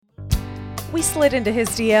We slid into his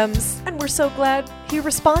DMs, and we're so glad he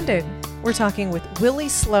responded. We're talking with Willie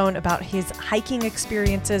Sloan about his hiking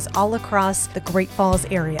experiences all across the Great Falls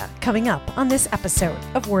area, coming up on this episode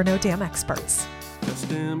of We're No Damn Experts. Best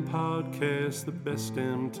damn podcast, the best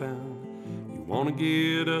damn town. You want to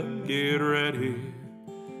get up, get ready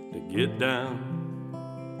to get down.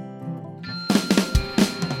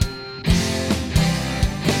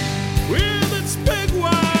 With its big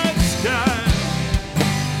wide sky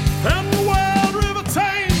and the wild river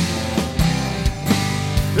Thames,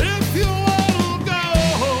 if you want to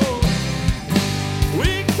go,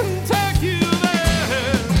 we can take you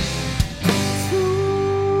there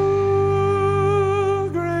to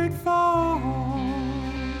Great Falls,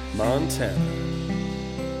 Montana.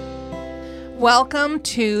 Welcome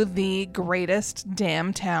to the greatest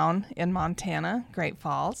damn town in Montana, Great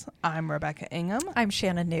Falls. I'm Rebecca Ingham. I'm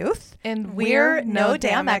Shannon Newth. And we're No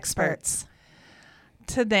Damn Experts.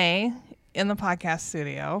 Today, in the podcast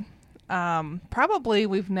studio, probably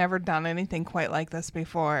we've never done anything quite like this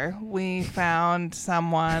before. We found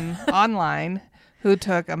someone online who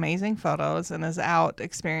took amazing photos and is out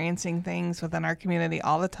experiencing things within our community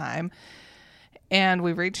all the time. And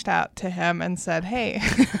we reached out to him and said, hey,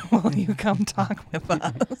 will you come talk with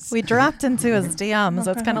us? We dropped into his DMs.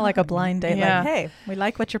 It's kind of like a blind date. Yeah. Like, hey, we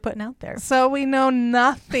like what you're putting out there. So we know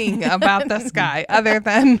nothing about this guy other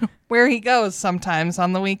than where he goes sometimes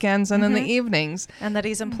on the weekends and in the evenings. And that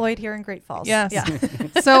he's employed here in Great Falls. Yes. Yeah.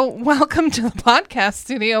 So welcome to the podcast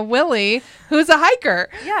studio, Willie, who's a hiker.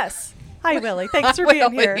 Yes. Hi, Willie. Thanks for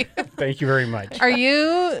being here. Thank you very much.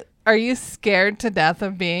 Are you scared to death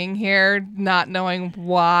of being here, not knowing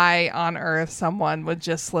why on earth someone would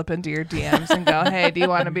just slip into your DMs and go, hey, do you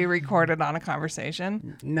want to be recorded on a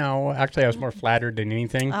conversation? No, actually, I was more flattered than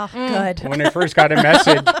anything. Oh, good. When I first got a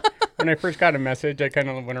message, I kind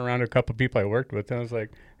of went around to a couple people I worked with, and I was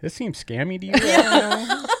like, this seems scammy to you?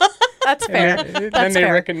 That's fair. Then they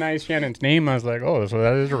recognized Shannon's name. I was like, oh, so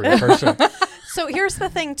that is a real person. So here's the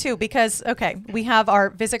thing, too, because, okay, we have our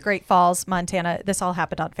Visit Great Falls, Montana. This all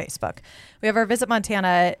happened on Facebook. We have our Visit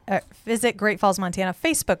Great Falls, Montana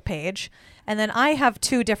Facebook page. And then I have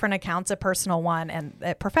two different accounts, a personal one and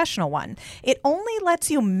a professional one. It only lets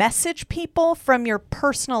you message people from your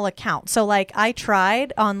personal account. So, like, I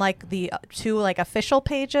tried on, like, the two, like, official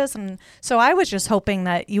pages. And so I was just hoping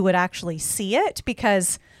that you would actually see it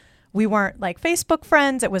because we weren't like Facebook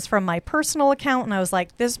friends. It was from my personal account. And I was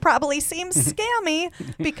like, this probably seems scammy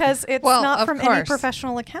because it's not from any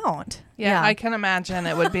professional account. Yeah, I can imagine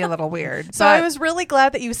it would be a little weird. So I was really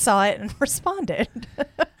glad that you saw it and responded.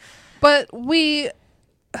 But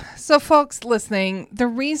so folks listening, the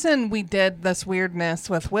reason we did this weirdness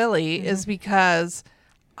with Willie is because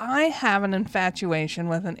I have an infatuation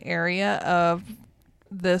with an area of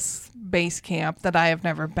this base camp that I have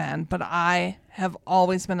never been, but I have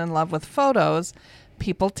always been in love with photos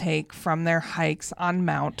people take from their hikes on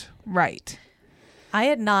Mount Wright. I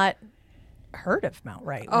had not heard of Mount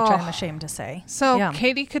Wright, which I'm ashamed to say. So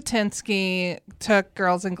Katie Katinsky took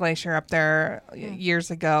Girls in Glacier up there years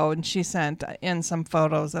ago, and she sent in some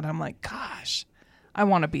photos that I'm like, gosh, I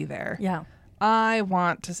want to be there. Yeah. I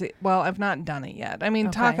want to see. Well, I've not done it yet. I mean,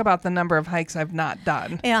 talk about the number of hikes I've not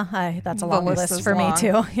done. Yeah, that's a long list for me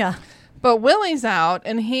too. Yeah. But Willie's out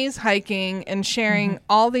and he's hiking and sharing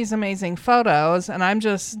all these amazing photos, and I'm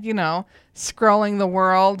just, scrolling the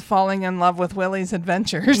world, falling in love with Willie's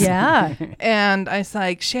adventures. Yeah. And I was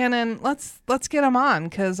like, Shannon, let's get him on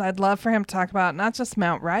because I'd love for him to talk about not just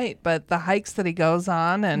Mount Wright, but the hikes that he goes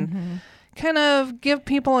on and kind of give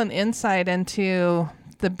people an insight into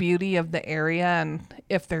the beauty of the area and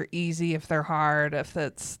if they're easy, if they're hard, if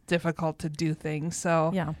it's difficult to do things.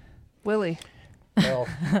 So, Willie. Well,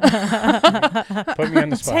 put me on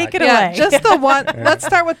the spot. Take it away. Just the one. Let's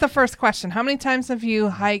start with the first question. How many times have you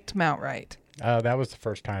hiked Mount Wright? That was the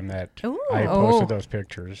first time that I posted those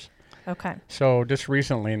pictures. Okay. So just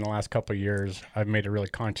recently, in the last couple of years, I've made a really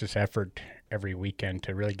conscious effort every weekend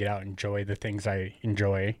to really get out and enjoy the things I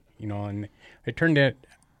enjoy. And I turned it.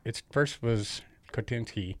 It first was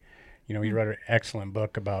Kotinsky. He wrote an excellent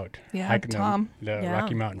book about hiking the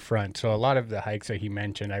Rocky Mountain front. So a lot of the hikes that he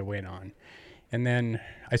mentioned, I went on. And then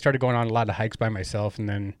I started going on a lot of hikes by myself and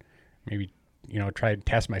then maybe, try to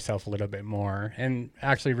test myself a little bit more and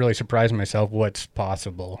actually really surprise myself what's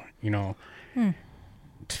possible.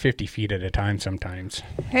 It's 50 feet at a time sometimes.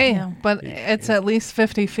 Hey, but it's at least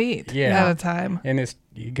 50 feet at a time. And it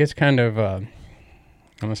gets kind of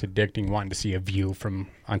almost addicting wanting to see a view from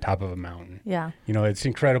on top of a mountain. Yeah. It's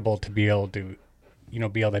incredible to be able to,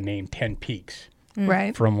 be able to name 10 peaks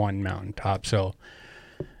right, from one mountain top. So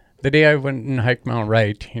the day I went and hiked Mount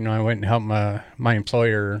Wright, I went and helped my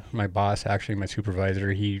employer, my boss, actually my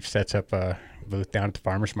supervisor. He sets up a booth down at the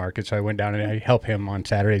farmer's market. So I went down and I helped him on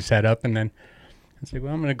Saturday set up. And then I said,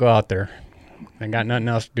 well, I'm going to go out there. I got nothing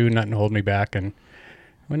else to do, nothing to hold me back. And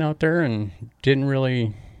went out there and didn't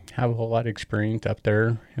really have a whole lot of experience up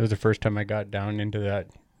there. It was the first time I got down into that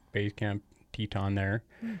base camp Teton there.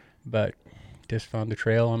 But just found the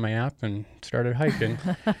trail on my app and started hiking.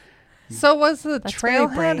 So was the That's very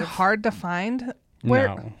trailhead brave. hard to find?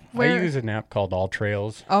 No. I use an app called All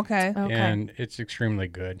Trails. Okay. And it's extremely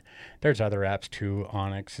good. There's other apps too.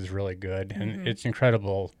 Onyx is really good. And it's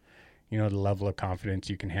incredible, the level of confidence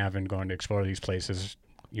you can have in going to explore these places,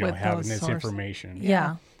 With having those this sources. Yeah. information.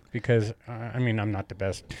 Yeah. Because, I'm not the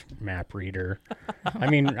best map reader. I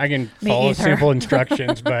can Me follow either. simple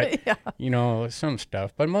instructions, but, Yeah. some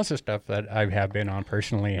stuff. But most of the stuff that I have been on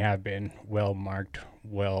personally have been well-marked,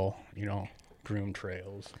 groomed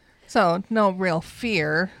trails. So no real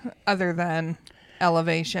fear other than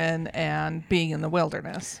elevation and being in the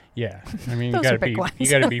wilderness. Yeah. You Those got are to be big ones. you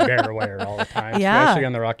got to be bear aware all the time, Yeah. especially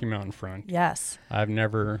on the Rocky Mountain front. Yes. I've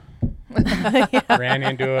never ran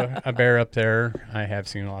into a bear up there. I have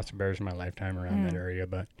seen lots of bears in my lifetime around that area,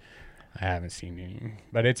 but I haven't seen any.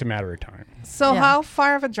 But it's a matter of time. So Yeah. how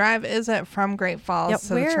far of a drive is it from Great Falls Yeah, to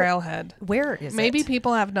the where- trailhead? Where is Maybe it?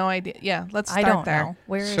 people have no idea. Yeah, let's I start don't there. know.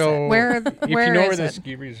 Where is So it? Where if where you know where is the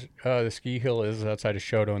it? the ski hill is outside of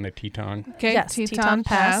Shoto and the Teton. Okay, Yes, Teton, Teton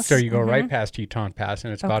Pass. Pass. So you go right past Teton Pass,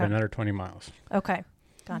 and it's about Okay. another 20 miles. Okay.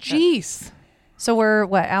 Gotcha. Jeez. So we're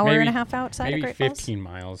what, hour Maybe- and a half outside of Maybe Great Falls? 15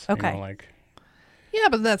 miles. Okay. Yeah,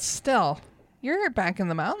 but that's still you're back in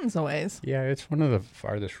the mountains a ways. Yeah, it's one of the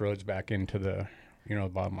farthest roads back into the, the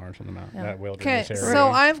bottom arms of the mountain, Yeah. that Okay, wilderness area. so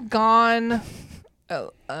I've gone.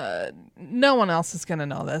 No one else is going to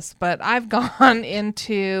know this, but I've gone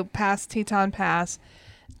into past Teton Pass,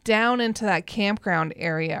 down into that campground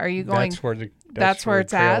area. Are you going? That's where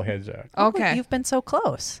it's the at? trailhead's at. Okay, You've been so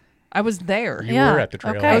close. I was there. You Yeah, were at the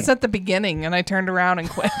trailhead. okay. I was at the beginning, and I turned around and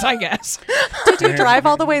quit. I guess. Did you drive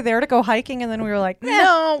all the way there to go hiking and then we were like,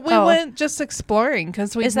 No, we Oh. went just exploring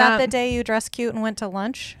because we. is that the day you dressed cute and went to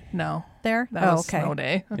lunch No, there? that was snow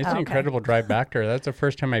day. It's Okay. an incredible drive back there. That's the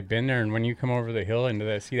first time I've been there. And when you come over the hill and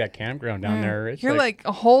see that campground down there, it's You're like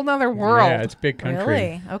a whole nother world. Yeah, it's big country.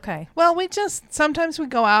 Really? Okay. Well, sometimes we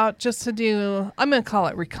go out just to do, I'm going to call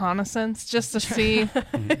it reconnaissance, just to see,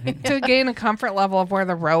 to gain a comfort level of where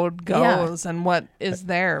the road goes and what is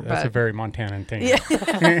there. That's a But very Montanan thing.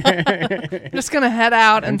 Yeah. just going to head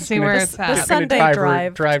out and see where it's the at. sun- Sunday drive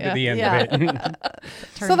drive. drive Yeah. to the end Yeah. of it.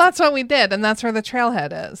 So that's what we did, and that's where the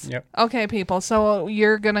trailhead is. Yep. Okay, people. So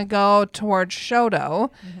you're going to go towards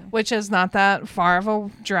Shoto, which is not that far of a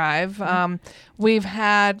drive. We've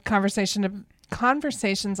had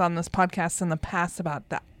conversations on this podcast in the past about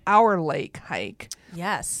the Our Lake hike.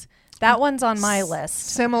 Yes. That one's on my list.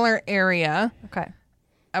 Similar area. Okay.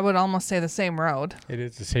 I would almost say the same road. It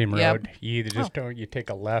is the same Yep. road. You either just don't, you take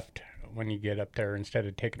a left when you get up there instead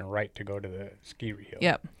of taking a right to go to the ski hill.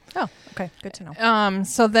 Yep. Oh, okay. Good to know.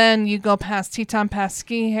 So then you go past Teton Pass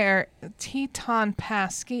ski area,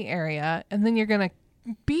 and then you're gonna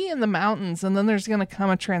be in the mountains, and then there's gonna come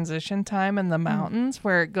a transition time in the mountains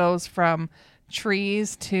where it goes from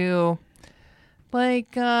trees to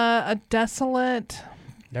like a desolate.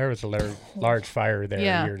 There was a large fire there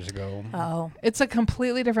Yeah. years ago. Oh, It's a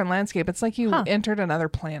completely different landscape. It's like you Huh. entered another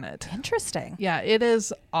planet. interesting. Yeah, it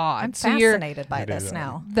is odd. I'm So you're fascinated by It this is,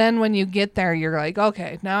 now. then when you get there, you're like,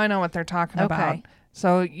 okay, now I know what they're talking Okay. about.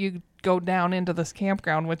 So you go down into this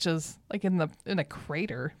campground, which is like in a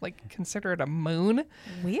crater, like consider it a moon,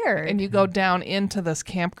 Weird. and you go down into this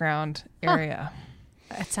campground area.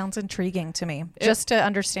 It sounds intriguing to me. Just to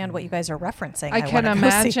understand what you guys are referencing. I can wanna go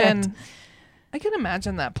see it. imagine. I can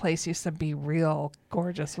imagine that place used to be real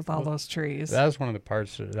gorgeous with all those trees. That was one of the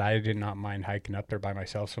parts that I did not mind hiking up there by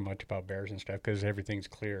myself so much about bears and stuff because everything's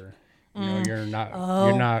clear. You're not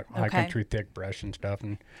hiking okay. through thick brush and stuff,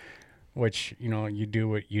 and which you do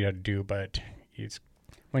what you got to do, but it's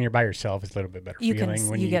when you're by yourself, it's a little bit better You feeling. can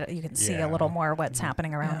when you can see a little more what's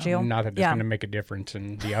happening around Yeah. you. Not that it's Yeah. going to make a difference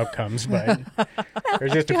in the outcomes, but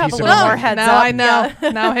there's just a You have piece a of little more mind. heads now up. I know.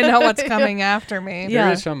 Now I know what's coming after me. Yeah.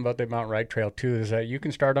 There is something about the Mount Wright Trail too, is that you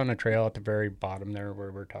can start on a trail at the very bottom there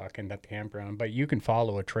where we're talking at the campground, but you can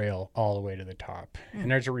follow a trail all the way to the top. And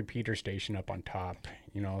there's a repeater station up on top,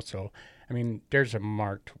 so I mean, there's a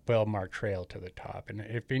well-marked trail to the top. And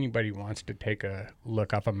if anybody wants to take a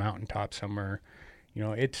look up a mountaintop somewhere,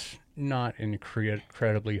 it's not an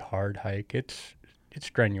incredibly hard hike. It's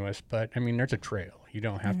strenuous, but I mean, there's a trail. You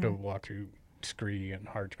don't have to walk through scree and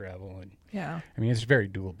hard gravel, and Yeah. I mean, it's very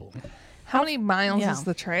doable. How many miles Yeah. is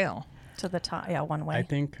the trail? To the top. Yeah, one way. I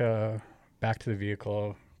think back to the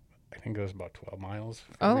vehicle, I think it was about 12 miles.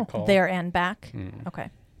 If I Oh, recall. There and back. Mm. Okay.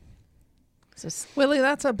 So Willie,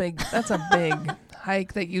 that's a big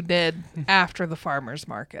hike that you did after the farmer's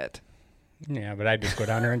market. Yeah, but I just go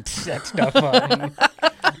down there and set stuff up.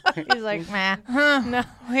 he's like, nah. No.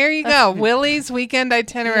 Here you go. Willie's weekend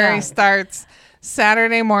itinerary Yeah. starts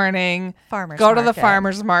Saturday morning. Farmers Go to the market.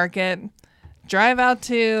 farmer's market. Drive out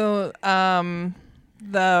to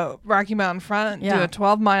the Rocky Mountain Front. Do Yeah. a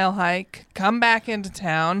 12-mile hike. Come back into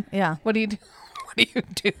town. Yeah. What do you do? What do you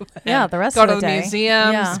do then? Yeah, the rest go of to the the day.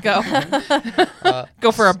 museums. Yeah. Go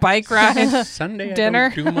go for a bike ride. Sunday,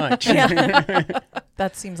 Dinner. I don't do much.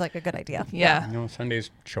 That seems like a good idea. Yeah. You know, Sunday's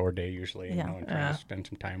chore day usually. Yeah. You know, and trying to spend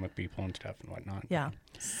some time with people and stuff and whatnot. Yeah.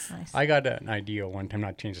 Nice. I got an idea one time,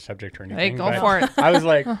 not to change the subject or anything. Hey, go but for it. I was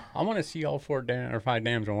like, I want to see all 4 or 5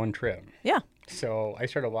 dams on one trip. Yeah. So I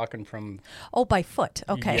started walking from. Oh, by foot.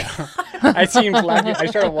 Okay. Yeah. I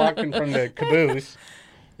started walking from the caboose,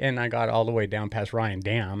 and I got all the way down past Ryan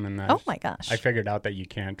Dam, and Oh my gosh. I figured out that you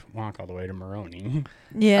can't walk all the way to Moroni.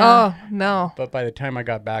 Yeah. Oh, no. But by the time I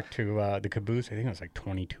got back to the caboose, I think it was like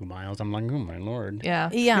 22 miles. I'm like, oh my lord. Yeah.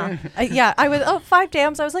 Yeah. Yeah. I was, 5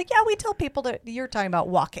 dams. I was like, yeah, we tell people that you're talking about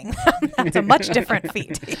walking. That's a much different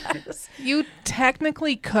feat. Yes. You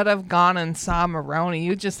technically could have gone and saw Moroni.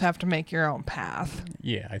 You just have to make your own path.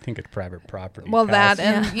 Yeah, I think it's private property. Well, that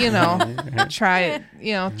past- and,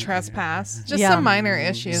 trespass. Just Yeah. some minor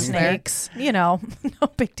issues there. Snakes. No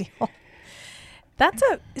big deal.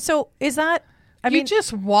 So is that, I You mean,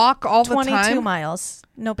 just walk all the 22 time. miles.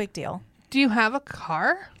 No big deal. Do you have a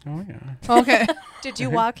car? Oh yeah. Okay. Did you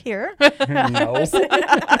walk here? No.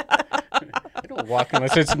 I don't walk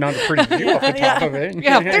unless it's not a pretty view off the top of it.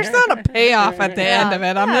 Yeah, if there's not a payoff at the end of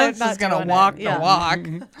it, I'm Yeah, not just not going to doing walk it. Yeah. the walk.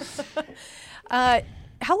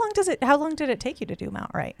 How long did it take you to do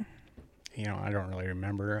Mount Wright? You know, I don't really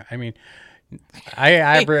remember. I mean, I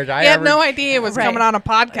average. I had no idea it was Right. coming on a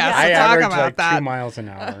podcast I to talk average about like that. 2 miles an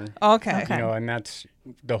hour. Okay. Okay. You know, and that's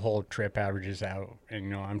the whole trip averages out. And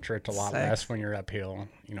you know, I'm sure it's a lot Sick. less when you're uphill.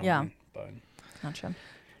 You know. Yeah. But Gotcha.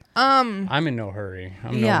 I'm in no hurry.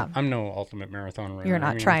 Yeah. I'm no ultimate marathon runner. You're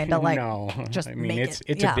not trying to, like, no. just I mean, make it's it.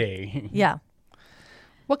 it's Yeah. a day. Yeah.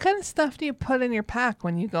 What kind of stuff do you put in your pack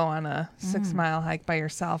when you go on a 6-mile hike by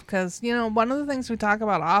yourself? Because, one of the things we talk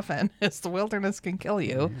about often is the wilderness can kill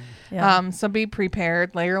you. Yeah. So be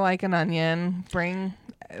prepared. Layer like an onion. Bring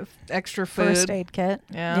extra food. First aid kit.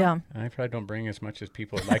 Yeah. Yeah. I probably don't bring as much as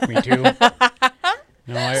people would like me to.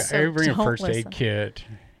 No, I So bring a don't first listen. aid kit.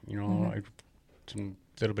 Some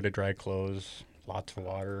little bit of dry clothes, lots of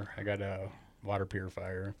water. I got a water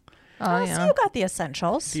purifier. Oh, So yeah. you got the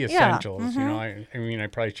essentials. The Yeah. essentials, I mean, I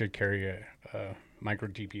probably should carry a micro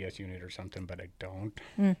GPS unit or something, but I don't.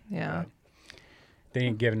 Yeah. They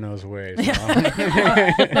ain't giving those away.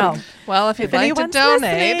 So No. Well, if you'd If like to anyone's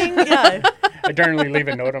donate. listening, yeah. I generally leave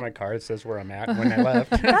a note on my car that says where I'm at when I left.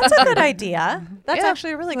 That's a good idea. That's Yeah,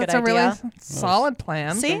 actually a really good That's a idea. really solid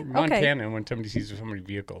plan. See? Okay. Montana, when somebody sees somebody's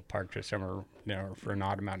vehicle parked just somewhere, for an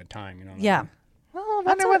odd amount of time, Yeah. Well, I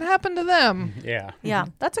wonder what happened to them. Yeah. Yeah.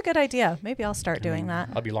 That's a good idea. Maybe I'll start doing that.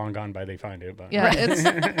 I'll be long gone by they find it, but Yeah,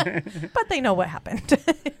 it's But they know what happened.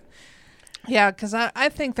 yeah, because I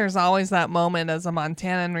think there's always that moment as a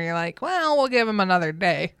Montanan where you're like, well, we'll give him another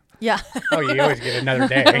day. yeah. oh, you always get another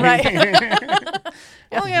day.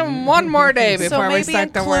 We'll give him one more day So before we maybe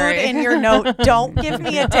start to include worry. in your note, don't give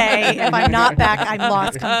me a day. If I'm not back, I'm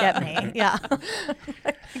lost. Come get me. Yeah.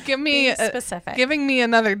 Give me Be specific. Giving me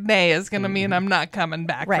another day is going to mean I'm not coming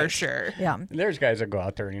back for Right. sure. Yeah. There's guys that go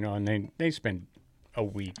out there, and they spend a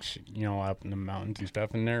week, up in the mountains and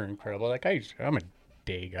stuff, and they're incredible. Like I'm a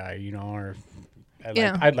day guy, or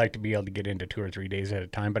I'd like to be able to get into 2 or 3 days at a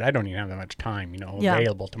time, but I don't even have that much time, Yeah.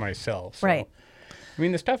 available to myself. So, Right. I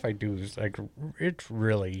mean, the stuff I do is like it's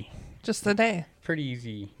really Just a day. pretty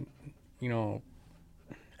easy,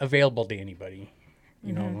 available to anybody,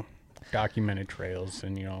 documented trails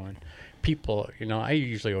and people, I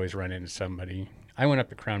usually always run into somebody. I went up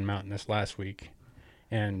to Crown Mountain this last week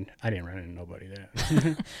and I didn't run into nobody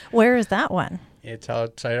there. Where is that one? It's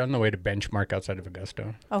outside on the way to Benchmark outside of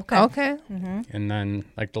Augusta. Okay. Okay. And then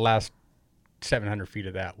like the last 700 feet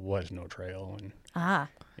of that was no trail. And Ah.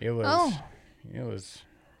 it was, Oh. it was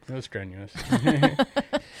strenuous.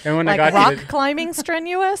 And when Like I got rock to the, climbing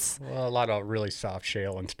strenuous? well, a lot of really soft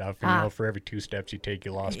shale and stuff. And, Ah. for every 2 steps you take,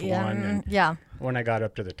 you lost Yeah. one. And Yeah. when I got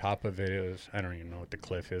up to the top of it, it was, I don't even know what the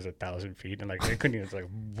cliff is, 1,000 feet. And like, I couldn't even, it's like,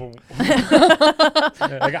 whoa.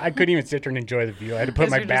 Like, I couldn't even sit there and enjoy the view. I had to put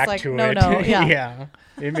 'Cause my you're just back like, to no, it. no, yeah. Yeah.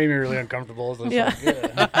 It made me really uncomfortable. So Yeah.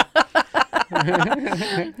 Like,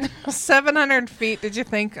 700 feet. Did you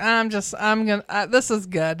think this is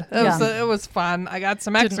good? It was fun. I got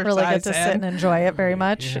some exercise. Didn't really get to sit and enjoy it very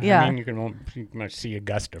much. Yeah. I mean, you can pretty much see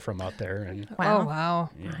Augusta from out there, and Oh wow,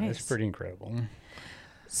 yeah, Nice. it's pretty incredible.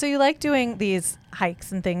 So you like doing these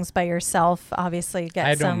hikes and things by yourself? Obviously, get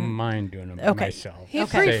I some. don't mind doing them by Okay. myself.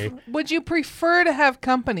 Okay. Would you prefer to have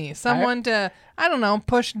company? Someone to, I don't know,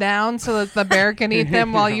 push down so that the bear can eat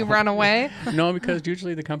them while you run away? No, because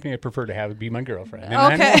usually the company I prefer to have would be my girlfriend.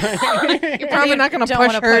 And Okay. You're probably not going to Don't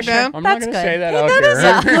push wanna her push her. down. I'm That's not going to good. say that Hey, out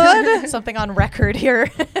that here. is good. Something on record here.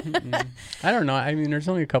 I don't know. I mean, there's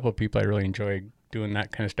only a couple of people I really enjoy doing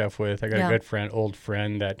that kind of stuff with. I got Yeah. a good friend, old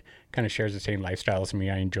friend that kind of shares the same lifestyle as me.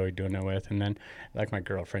 I enjoy doing it with. And then like my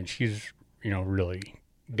girlfriend, she's, really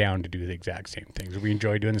down to do the exact same things. We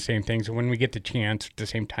enjoy doing the same things. And when we get the chance, the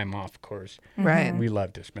same time off, of course, Right. we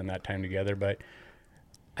love to spend that time together. But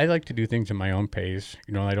I like to do things at my own pace.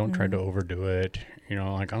 I don't try to overdo it.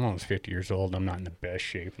 Like I'm almost 50 years old. I'm not in the best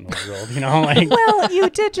shape in the world, like. Well, you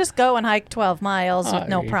did just go and hike 12 miles with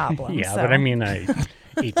no problem. Yeah, so. but I mean, I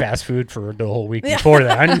ate fast food for the whole week before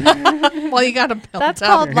that. Well, you got to build That's up.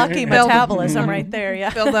 called lucky metabolism right there.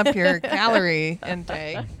 Yeah. Build up your calorie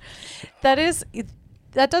intake.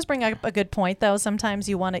 That does bring up a good point, though. Sometimes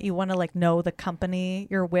you want to like know the company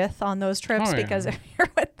you're with on those trips, Oh, yeah. because if you're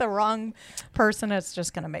with the wrong person, it's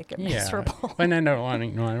just going to make it Yeah, miserable. and I don't want to.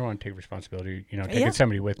 I don't want to take responsibility. Taking Yeah.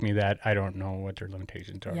 somebody with me that I don't know what their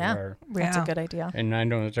limitations are. Yeah. That's Yeah. a good idea. And I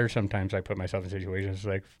know there's sometimes I put myself in situations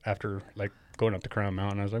like after going up the Crown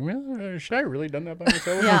Mountain, I was like, well, should I have really done that by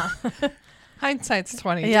myself? Yeah. Hindsight's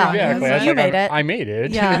 20. Yeah. Exactly. You It's like, made it. I made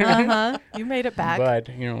it. Yeah. You made it back. But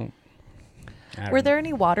I Are don't there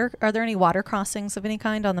any water crossings of any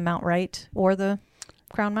kind on the Mount Wright or the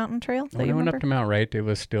Crown Mountain Trail that When you I went remember? up to Mount Wright, it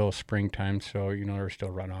was still springtime, so there was still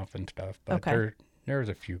runoff and stuff. But Okay. there was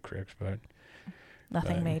a few creeks, but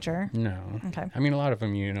Nothing major. no. Okay. I mean, a lot of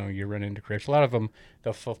them, you run into creeks. A lot of them,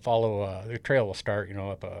 they'll follow. The trail will start,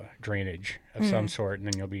 up a drainage of some sort, and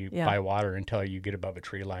then you'll be Yeah. by water until you get above a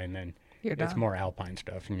tree line. Then You're it's done. more alpine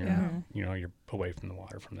stuff, and you're away from the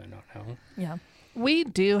water from then on out. Yeah. We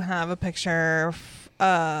do have a picture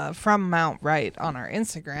from Mount Wright on our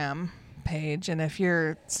Instagram page, and if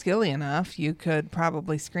you're skilly enough, you could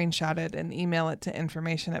probably screenshot it and email it to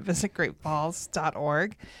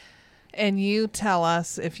information@visitgreatfalls.org, and you tell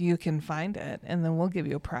us if you can find it, and then we'll give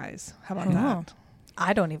you a prize. How about that?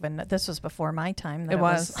 I don't even know. This was before my time that It it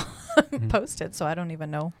was Mm-hmm. posted, so I don't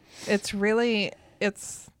even know. I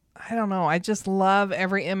don't know. I just love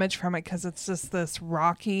every image from it because it's just this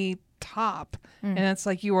rocky top, and it's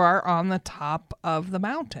like you are on the top of the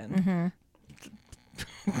mountain.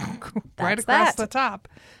 Right That's across that. the top.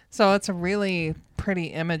 So it's a really pretty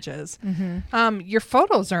images. Your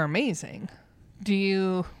photos are amazing. Do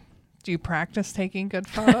you practice taking good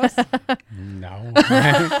photos? No,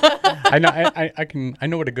 I know. I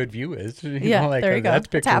know what a good view is. Yeah, like there you go. That's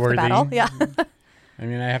It's picture half the worthy. battle. Yeah. I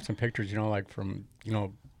mean, I have some pictures, like from,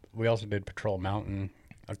 we also did Patrol Mountain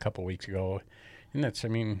a couple weeks ago, and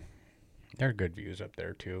there are good views up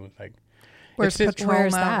there too. Like, Where's it's Patrol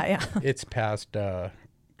Where's Mountain? that? Yeah. it's past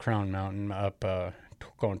Crown Mountain up,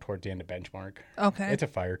 going towards the end of Benchmark. Okay. It's a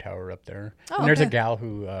fire tower up there. Oh, and there's a okay. gal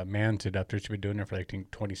who mans it up there. She's been doing it for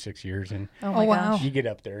 26 years, and Oh, my wow. gosh. you get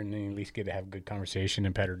up there and then you at least get to have a good conversation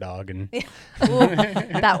and pet her dog. And Ooh,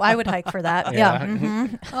 that I would hike for that. Yeah. Yeah.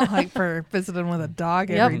 Mhm. I'll hike for visiting with a dog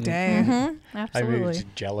Yep. every day. Mhm. I was Absolutely.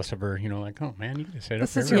 just jealous of her, like, oh man, you get to sit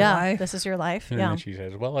This up is there. your Yeah. life. This is your life. And Yeah. then she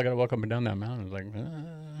says, well, I got to walk up and down that mountain. I was like,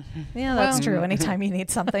 Yeah, that's Well- true. Anytime you need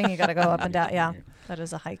something, you got to go up and down. Yeah. That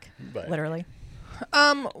is a hike. But- Literally.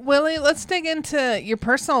 Willie, let's dig into your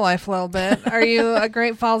personal life a little bit. Are you a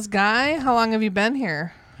Great Falls guy? How long have you been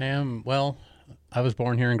here? well, I was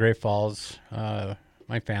born here in Great Falls.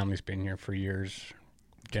 My family's been here for years.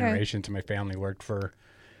 Generations of my family worked for,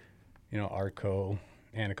 Arco,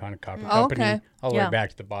 Anaconda Copper Oh, Company, okay. all the Yeah. way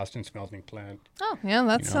back to the Boston smelting plant. Oh, Yeah,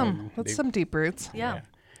 that's You know, that's they- some deep roots. yeah.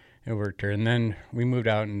 It worked here. And then we moved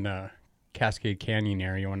out in Cascade Canyon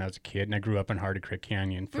area when I was a kid, and I grew up in Hardy Creek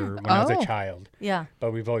Canyon for when I was Oh. a child. Yeah.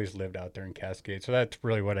 But we've always lived out there in Cascade, so that's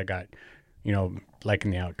really what I got, like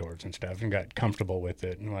in the outdoors and stuff, and got comfortable with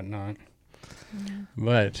it and whatnot.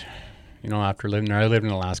 But, after living there, I lived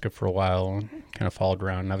in Alaska for a while, and kind of followed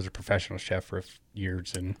around. And I was a professional chef for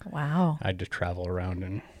years, and Wow. I'd just travel around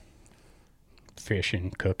and fish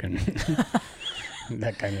and cook and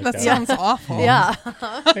that kind of That stuff. sounds awful. Yeah.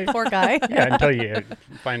 Poor guy. Yeah, until you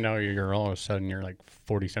find out you're all of a sudden you're like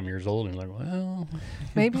 40-some years old, and you're like, well,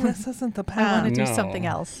 Maybe this isn't the I path. want to do No. something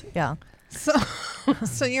else. Yeah.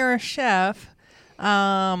 So you're a chef.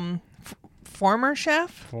 former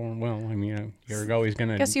chef? Well, I mean, you're always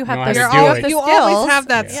gonna. Guess you know have how the to You're do always- it. You skills. always have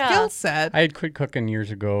that Yeah. skill set. I had quit cooking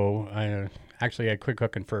years ago. I quit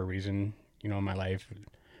cooking for a reason. In my life.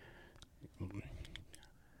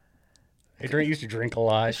 I used to drink a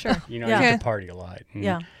lot. Sure. I Yeah. used Okay. to party a lot. And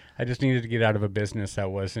Yeah. I just needed to get out of a business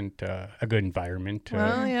that wasn't a good environment to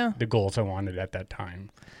Well, yeah. the goals I wanted at that time.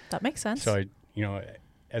 That makes sense. So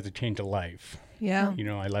as a change of life, Yeah.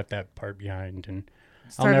 I left that part behind and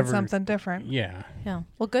Started something different. yeah.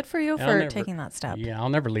 Well, good for you I'll for never- taking that step. Yeah, I'll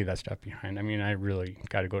never leave that stuff behind. I mean, I really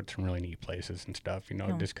got to go to some really neat places and stuff,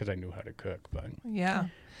 just because I knew how to cook. But Yeah.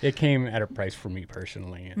 it came at a price for me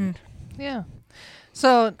personally. And Yeah.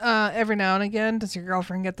 So every now and again, does your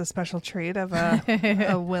girlfriend get the special treat of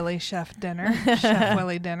a Willie chef dinner, Chef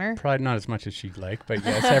Willie dinner? probably not as much as she'd like, but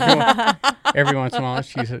yes, every once in a while,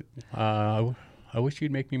 she said, I wish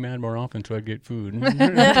you'd make me mad more often so I'd get food.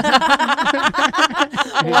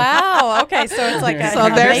 Wow. Okay, so it's like a So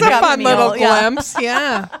there's a makeup fun meal. little Yeah. glimpse.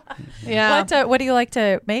 Yeah. Yeah. What do you like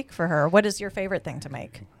to make for her? What is your favorite thing to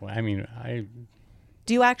make? Well, I mean,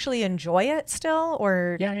 Do you actually enjoy it still,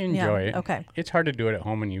 or I enjoy it. Okay. It's hard to do it at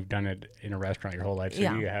home when you've done it in a restaurant your whole life. So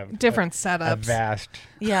Yeah. you have Different a setups. vast,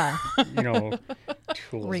 Yeah. tools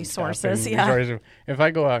and Resources, stuff and yeah. resources. If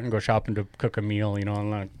I go out and go shopping to cook a meal,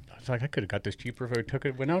 it's like I could have got this cheaper if I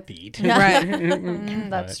went out to eat. Right.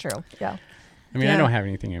 That's true. Yeah. I mean, Yeah. I don't have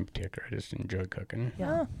anything in particular. I just enjoy cooking.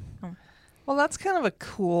 Yeah. Well, that's kind of a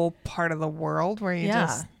cool part of the world where you Yeah.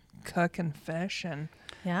 just cook and fish and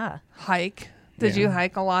Yeah. hike. Did Yeah. you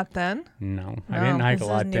hike a lot then? No, I No, didn't hike This a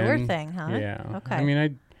is lot a newer then. thing, huh? Yeah. Okay. I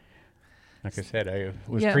mean, like I said, I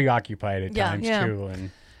was Yeah. preoccupied at Yeah. times Yeah. too, and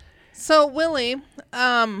So Willie,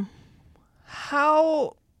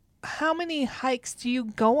 how many hikes do you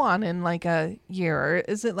go on in like a year? Or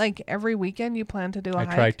is it like every weekend you plan to do a I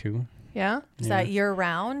hike? try to. Yeah. Is that year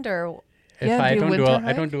round or? If Yeah, I do you don't do, winter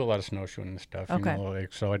I don't hike? do a lot of snowshoeing and stuff. Okay.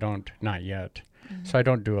 So I don't, not yet. So I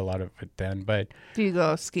don't do a lot of it then. But Do you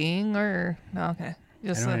go skiing or no? Okay. I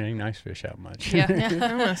Just don't eat nice fish out much. yeah. I'm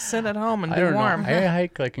gonna sit at home and I be don't warm. know. I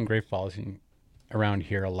hike like in Great Falls and around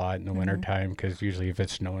here a lot in the winter time because usually if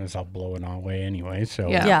it's snowing, it's all blowing all away anyway. So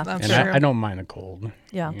Yeah, Yeah. that's and true. I don't mind the cold.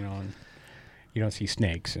 Yeah. And you don't see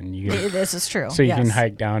snakes, and you This is true. so you can yes.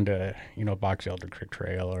 hike down to Box Elder Creek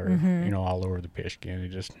Trail or all over the Pishkin.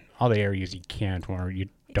 Just all the areas you can't where you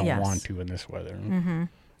don't Yes. want to in this weather.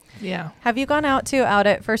 Yeah. Have you gone out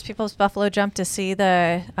at First People's Buffalo Jump to see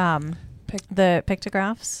the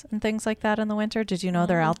pictographs and things like that in the winter? Did you know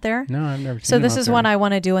they're out there? No, I've never seen. So them this out is there. one I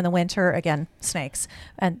want to do in the winter. Again, snakes,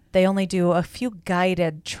 and they only do a few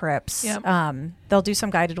guided trips. Yep. They'll do some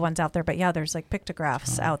guided ones out there, but yeah, there's like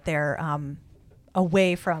pictographs out there,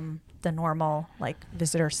 away from the normal like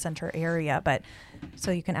visitor center area. But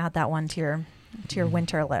so you can add that one to your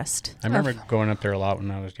winter list. I remember going up there a lot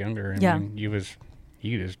when I was younger. Yeah. I mean, you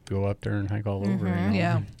just go up there and hike all over.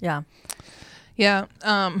 Yeah. Yeah. Yeah.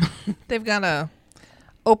 They've got a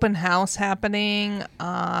open house happening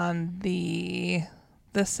on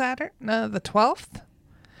this Saturday, no, the 12th.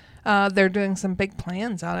 They're doing some big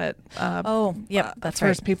plans on it. Yep, that's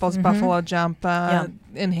First right. People's Buffalo Jump, Yeah.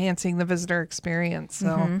 enhancing the visitor experience.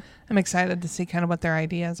 So I'm excited to see kind of what their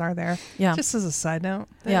ideas are there. Yeah. Just as a side note,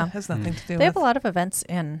 Yeah. it has nothing to do They have with. a lot of events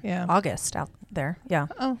in Yeah. August out there. Yeah.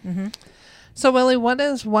 Oh. So Willie, what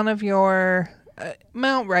is one of your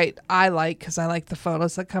Mount Wright? I like because I like the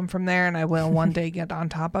photos that come from there, and I will one day get on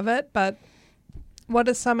top of it. But what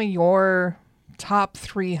is some of your top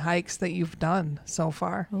 3 hikes that you've done so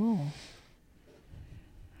far? Ooh.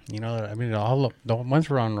 I mean, all the ones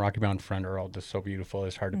around Rocky Mountain Front are all just so beautiful.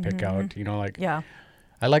 It's hard to pick out. Yeah.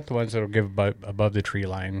 I like the ones that'll give above the tree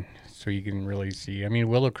line, so you can really see. I mean,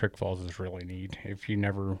 Willow Creek Falls is really neat. If you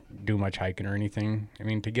never do much hiking or anything, I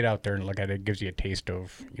mean, to get out there and look at it gives you a taste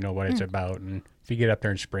of what it's about. And if you get up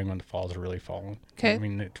there in spring when the falls are really falling, Okay. I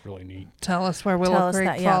mean, it's really neat. Tell us where Tell Willow us Creek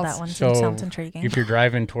that. Falls. Yeah, that one So sounds intriguing. if you're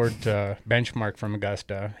driving towards Benchmark from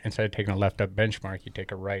Augusta, instead of taking a left up Benchmark, you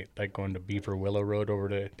take a right, like going to Beaver Willow Road over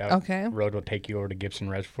to that Okay. road will take you over to Gibson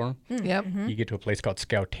Reservoir. Yep. You get to a place called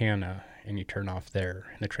Scoutana, and you turn off there,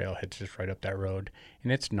 and the trail heads just right up that road.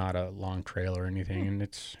 And it's not a long trail or anything. And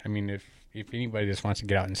I mean, if anybody just wants to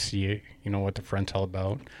get out and see it, what the front's all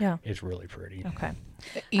about, Yeah. it's really pretty. Okay.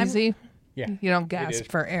 Easy. Yeah. You don't is. gasp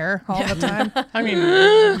for air all the time. I mean,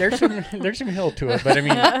 there's some hill to it, but I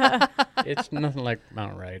mean, it's nothing like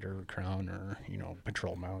Mount Wright or Crown or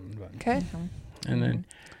Patrol Mountain. But. Okay. And then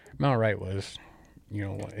Mount Wright was,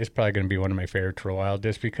 it's probably going to be one of my favorites for a while,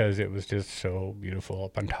 just because it was just so beautiful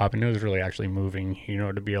up on top, and it was really actually moving.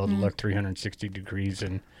 To be able to look 360 degrees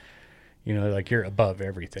and like you're above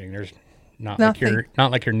everything. There's not Nothing.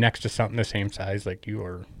 like you're next to something the same size like you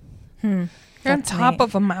are. You're on That's top neat.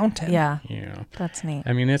 of a mountain. Yeah, Yeah. that's neat.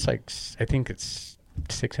 I mean, it's like, I think it's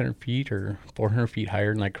 600 feet or 400 feet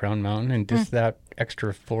higher than like Crown Mountain. And just that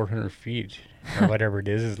extra 400 feet or whatever it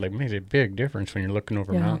is like makes a big difference when you're looking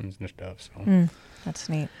over Yeah. mountains and stuff. So, That's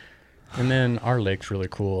neat. and then our lake's really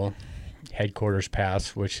cool. Headquarters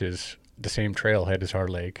Pass, which is the same trailhead as our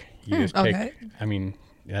lake. You just take, Okay. I mean,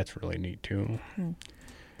 that's really neat too.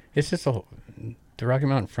 It's just the Rocky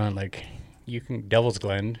Mountain front, like you can, Devil's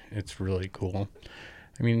Glen, it's really cool.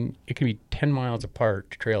 I mean, it can be 10 miles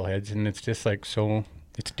apart, trailheads, and it's just like so,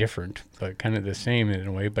 it's different, but kind of the same in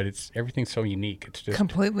a way, but everything's so unique. It's just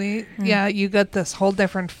Completely. Yeah, you get this whole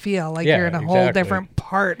different feel. Like Yeah, you're in a whole exactly. different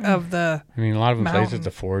part of the. I mean, a lot of the places, mountain.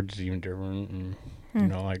 the ford's even different, and you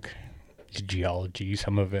know, like it's geology,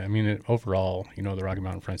 some of it. I mean, overall, you know, the Rocky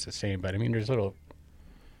Mountain front's the same, but I mean, there's little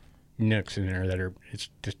nooks in there that are, it's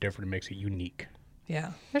just different. It makes it unique.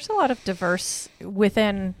 Yeah. There's a lot of diverse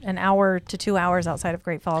within an hour to 2 hours outside of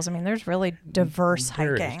Great Falls. I mean, there's really diverse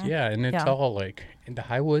There is, hiking. yeah, and it's Yeah. all like in the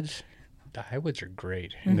high woods. The high woods are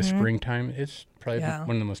great in the springtime. It's probably Yeah.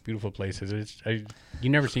 one of the most beautiful places. You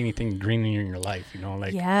never see anything greener in your life. You know,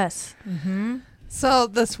 like Yes. Mm-hmm. So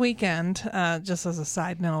this weekend, just as a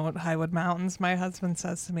side note, Highwood Mountains, my husband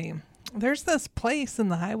says to me, there's this place in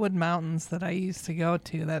the Highwood Mountains that I used to go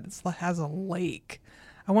to that has a lake.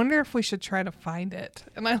 I wonder if we should try to find it.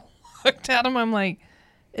 And I looked at him, I'm like,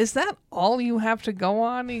 is that all you have to go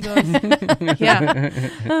on? He goes, yeah.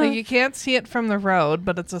 Like, you can't see it from the road,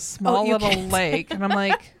 but it's a small you little can't. lake. And I'm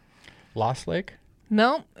like, Lost Lake.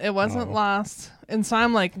 no, it wasn't Oh. lost. And so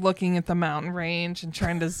I'm like looking at the mountain range and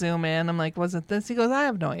trying to zoom in. I'm like, was it this? He goes, I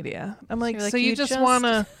have no idea. I'm like, you're like, so you "You just just- want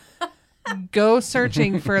to go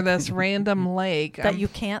searching for this random lake That you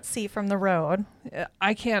can't see from the road.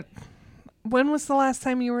 I can't. When was the last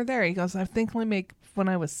time you were there? He goes, I think like when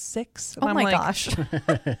I was 6. And Oh I'm my like, gosh.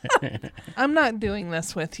 I'm not doing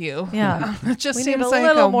this with you. Yeah. It just We need seems a like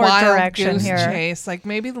little a more wild direction goose here. chase. Like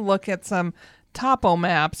maybe look at some topo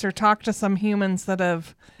maps or talk to some humans that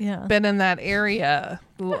have Yeah. been in that area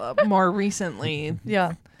more recently.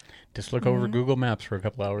 Yeah. Just look over Google Maps for a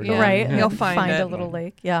couple hours. Yeah. Right. You'll and find it. a little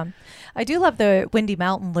lake. Yeah. I do love the Windy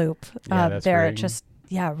Mountain Loop Yeah, that's there. great. Just,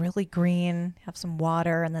 really green, have some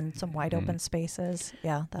water and then some wide open spaces.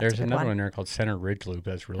 Yeah. That's There's a good another one one. there called Center Ridge Loop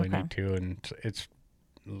that's really Okay. neat too, and it's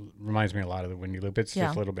reminds me a lot of the Windy Loop. It's Yeah.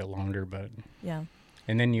 just a little bit longer, but Yeah.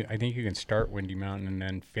 and then I think you can start Windy Mountain and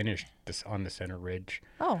then finish this on the Center Ridge.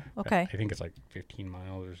 Oh, okay. I think it's like 15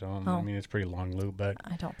 miles or so. Oh. I mean, it's a pretty long loop, but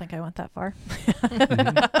I don't think I went that far.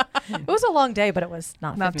 It was a long day, but it was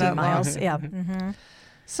not Not 15 that long. miles. Yeah. Mm-hmm.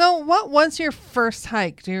 So, what was your first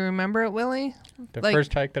hike? Do you remember it, Willie? the Like-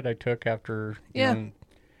 first hike that I took after Yeah.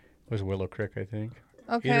 was Willow Creek, I think.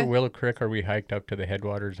 Okay. Either Willow Creek or we hiked up to the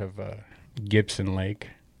headwaters of Gibson Lake.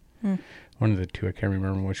 One of the two. I can't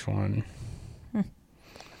remember which one.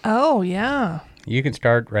 Oh, yeah. You can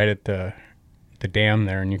start right at the dam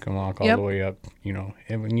there, and you can walk all Yep. the way up. You know,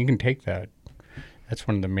 and you can take that. That's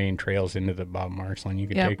one of the main trails into the Bob Marshland. You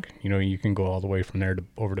can Yep. take. You know, you can go all the way from there to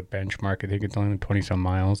over to Benchmark. I think it's only 20 some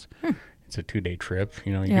miles. It's a 2-day trip.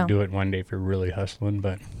 You know, you Yeah. can do it one day if you're really hustling,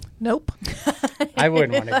 but Nope. I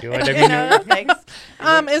wouldn't want to do it. I mean, No, thanks.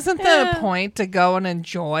 Isn't the point to go and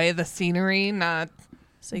enjoy the scenery, not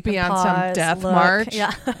So you be can on some pause, death look. march?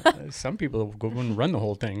 Yeah, some people go and run the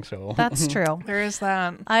whole thing. So that's true. There is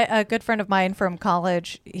that. A good friend of mine from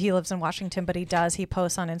college, he lives in Washington, but he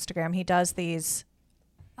posts on Instagram. He does these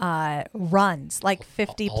runs, like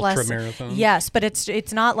 50 plus. Ultra-marathons? Yes, but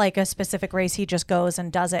it's not like a specific race. He just goes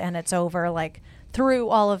and does it, and it's over like through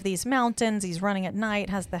all of these mountains. He's running at night,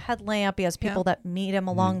 has the headlamp. He has people that meet him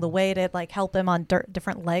along the way to like help him on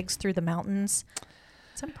different legs through the mountains.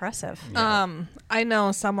 It's impressive. I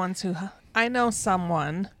know someone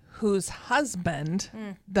whose husband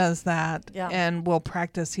does that Yeah. and will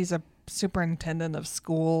practice. He's a superintendent of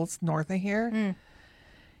schools north of here.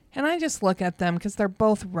 And I just look at them because they're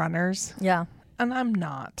both runners, Yeah. and I'm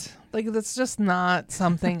not. Like, that's just not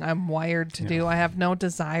something I'm wired to do. I have no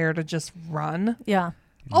desire to just run. Yeah.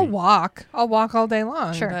 I'll walk all day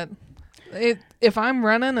long. Sure. But if I'm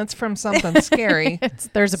running, it's from something scary.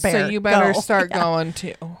 There's a bear. So you better Go. start Yeah. going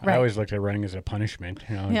too. Right. I always looked at running as a punishment.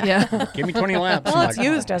 You know, Yeah. Yeah. give me 20 laps. Well, I'm it's like,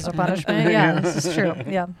 used as a punishment. Yeah, this is true.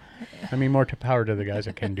 Yeah. I mean, more to power to the guys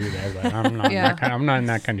that can do that, but I'm not. Yeah. I'm not in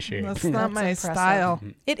that kind of shape. That's not That's my impressive. style.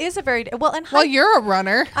 It is a very well, and Well, you're a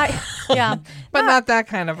runner, yeah, but not that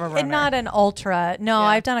kind of a runner. and not an ultra. No, Yeah.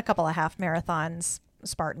 I've done a couple of half marathons,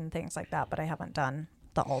 Spartan things like that, but I haven't done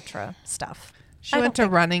the ultra stuff. She went to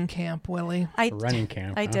running camp, Willie. Running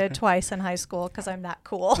camp. I did twice in high school because I'm that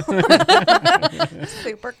cool.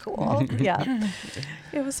 Super cool. Yeah.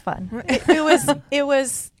 It was fun. It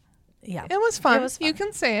was, yeah. It was fun. It was fun. You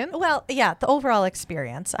can say it. Well, yeah, the overall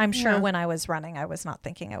experience. I'm sure Yeah. when I was running, I was not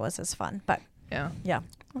thinking it was as fun, but Yeah. yeah,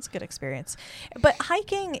 it was a good experience. But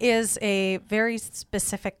hiking is a very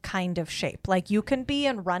specific kind of shape. Like you can be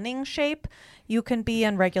in running shape, you can be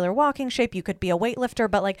in regular walking shape, you could be a weightlifter,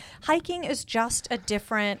 but like hiking is just a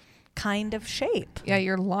different kind of shape. Yeah,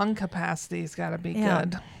 your lung capacity's got to be Yeah.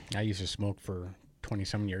 good. I used to smoke for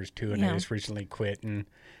 20-some years too, and Yeah. I just recently quit. And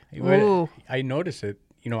Ooh. I notice it.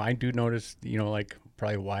 I do notice, like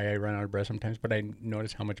probably why I run out of breath sometimes, but I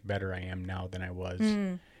notice how much better I am now than I was.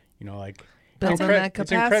 Like Building that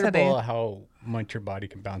it's capacity. incredible how much your body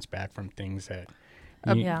can bounce back from things that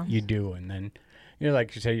Yeah. you do. And then,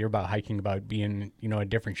 like you said, you're about hiking, about being, a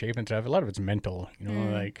different shape and stuff. A lot of it's mental,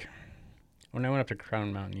 like when I went up to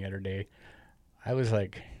Crown Mountain the other day, I was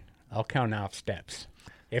like, I'll count off steps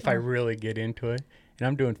if I really get into it. And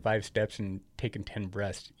I'm doing 5 steps and taking 10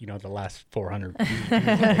 breaths, the last 400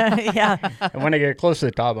 feet. Yeah. And when I get close to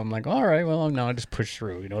the top, I'm like, all right, well, now I just push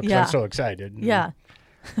through, because Yeah. I'm so excited. Yeah.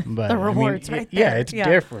 But The rewards right Yeah, there. it's Yeah.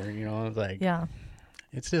 different, it's like, Yeah.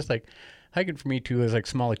 it's just like, hiking for me too is like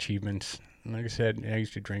small achievements. And like I said, I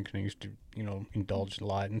used to drink and I used to, indulge a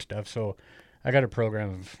lot and stuff. So I got a program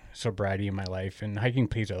of sobriety in my life, and hiking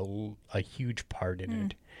plays a huge part in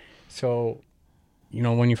it. So,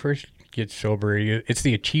 when you first get sober, it's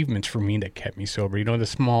the achievements for me that kept me sober. The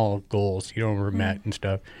small goals, were met and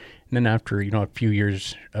stuff. And then after, a few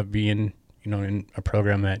years of being, in a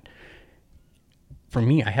program that, for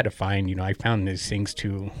me, I had to find, I found these things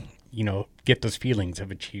to, get those feelings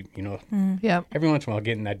of achievement, Yep. every once in a while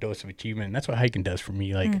getting that dose of achievement. And that's what hiking does for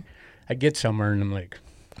me. Like I get somewhere and I'm like,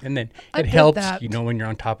 and then I it did helps, that. when you're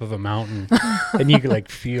on top of a mountain and you can like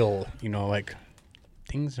feel, like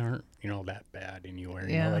things aren't, that bad anywhere.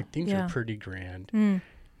 Yeah. Like things Yeah. are pretty grand.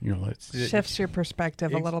 It's Shifts your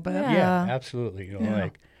perspective a little bit. Yeah. yeah, absolutely. Yeah.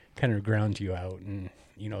 Like kind of grounds you out, and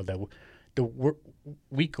the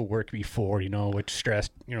week of work before, with stress,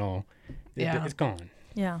 Yeah. it's gone.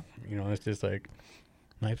 Yeah. It's just like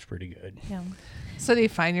life's pretty good. Yeah. So do you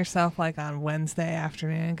find yourself like on Wednesday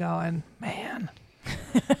afternoon going, man,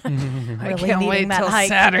 I Really can't needing wait that till hike.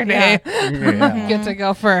 Saturday. Yeah. Get to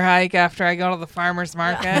go for a hike after I go to the farmer's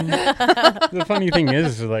market. The funny thing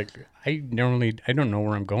is like I don't know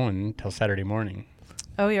where I'm going until Saturday morning.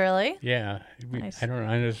 Oh, you really? Yeah, Nice. I don't.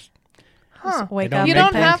 I just Huh. Wake I don't up. You make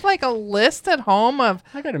don't plans. have like a list at home of,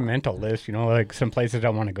 I got a mental list, like some places I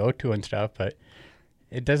want to go to and stuff, but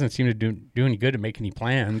it doesn't seem to do any good to make any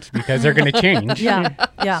plans because they're going to change. Yeah.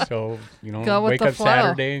 Yeah. So, Go with wake the up flow.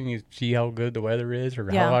 Saturday and you see how good the weather is or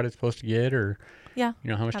Yeah. how hot it's supposed to get or, Yeah.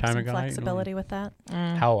 how much Have time some I got. flexibility with that.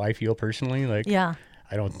 How I feel personally. Like, Yeah.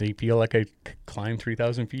 I don't feel like I climbed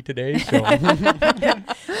 3,000 feet today. So,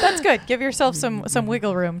 That's good. Give yourself some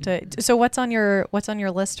wiggle room to. So what's on your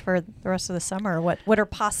list for the rest of the summer? What are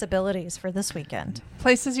possibilities for this weekend?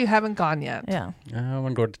 places you haven't gone yet. Yeah. I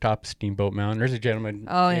want to go to the top of Steamboat Mountain. There's a gentleman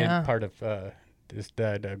part of the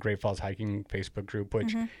Great Falls Hiking Facebook group,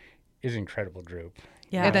 which is an incredible group.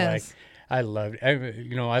 Yeah. It is. I love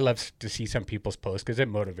to see some people's posts because it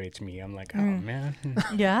motivates me. I'm like, oh man,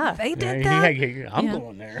 Yeah. They did yeah, that. I'm Yeah.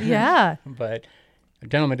 going there. Yeah. But a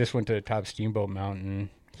gentleman just went to the top of Steamboat Mountain.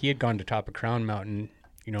 He had gone to top of Crown Mountain,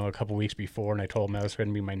 a couple weeks before, and I told him that was going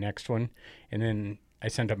to be my next one. And then I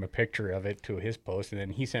sent him a picture of it to his post, and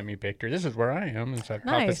then he sent me a picture. This is where I am. It's like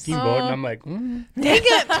top of Nice. Steamboat, and I'm like, Dang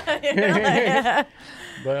it.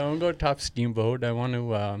 But I want to go to top of Steamboat. I want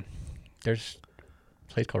to. There's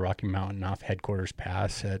a place called Rocky Mountain off Headquarters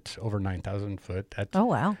Pass. That's over 9,000 foot. That's Oh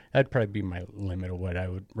wow. that'd probably be my limit of what I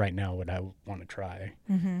would right now. What I want to try.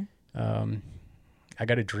 I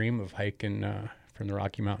got a dream of hiking from the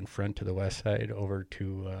Rocky Mountain front to the west side over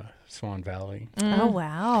to Swan Valley, Oh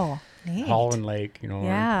wow. Neat. Holland Lake.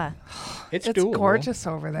 Yeah. it's It's doable. gorgeous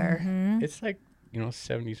over there. It's like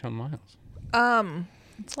 70 some miles.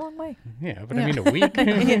 It's a long way. Yeah, but I mean a week.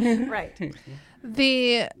 Right.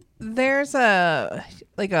 There's a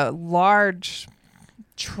large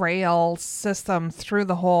trail system through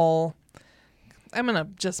the whole. I'm gonna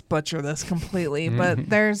just butcher this completely, but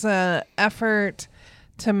there's a effort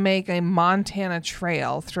to make a Montana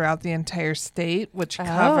trail throughout the entire state, which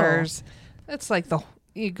covers. It's like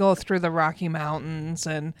you go through the Rocky Mountains,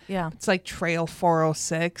 and Yeah. it's like Trail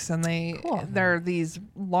 406, and Cool. there are these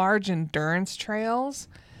large endurance trails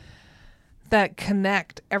that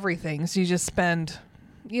connect everything. So you just spend,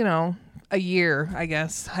 a year, I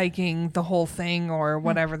guess, hiking the whole thing or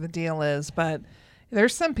whatever the deal is. But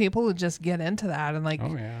There's some people who just get into that and like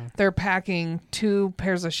Oh yeah. they're packing 2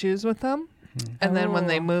 pairs of shoes with them. And then when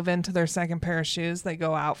they Oh. move into their second pair of shoes, they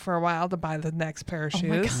go out for a while to buy the next pair of Oh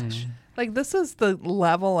my shoes. gosh. Like this is the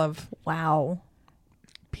level of Wow.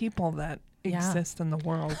 people that Yeah. exist in the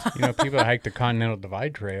world. You know, people hike the Continental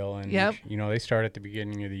Divide Trail, and Yep. you know, they start at the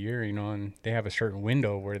beginning of the year, you know, and they have a certain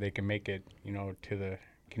window where they can make it, you know, to the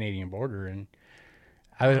Canadian border. And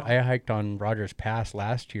I hiked on Rogers Pass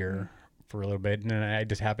last year for a little bit, and then I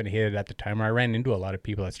just happened to hit it at the time. I ran into a lot of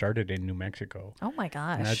people that started in New Mexico, Oh my and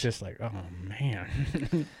I was gosh. just like, oh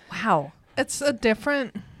man. Wow. It's a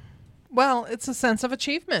different, well, it's a sense of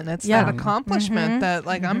achievement. It's Yeah. that accomplishment Mhm. that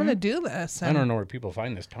like, I'm going to do this. I And don't know where people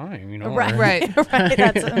find this time, you know. Right. or- Right. Right.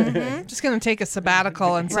 That's I'm just going to take a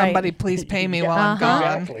sabbatical and Right. somebody please pay me while I'm Uh-huh.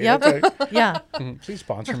 gone. Exactly. Yep. That's like, yeah. Please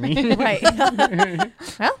sponsor me. Right.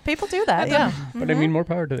 Well, people do that. Yeah. But I mean, more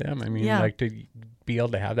power to them. I mean, Yeah. like to be able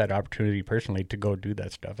to have that opportunity personally to go do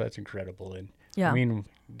that stuff, that's incredible. And Yeah. I mean,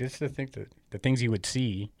 just to think that the things you would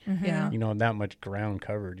see, Yeah. you know, that much ground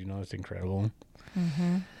covered, you know, it's incredible.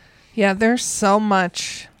 Yeah, there's so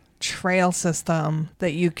much trail system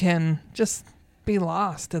that you can just be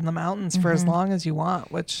lost in the mountains for as long as you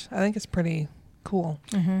want, which I think is pretty cool.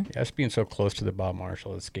 Mm-hmm. Yeah, us being so close to the Bob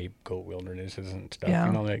Marshall Scapegoat Wildernesses and stuff, Yeah.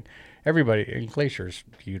 you know, like everybody, and Glacier's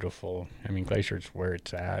beautiful. I mean, Glacier's where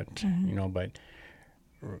it's at, you know, but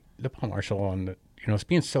the Bob Marshall and the, you know, it's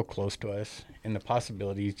being so close to us and the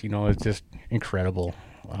possibilities, you know, it's just incredible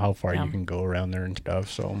how far Yeah. you can go around there and stuff.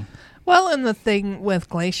 So, Well, and the thing with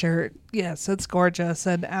Glacier, yes, it's gorgeous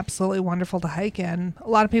and absolutely wonderful to hike in. A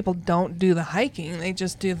lot of people don't do the hiking. They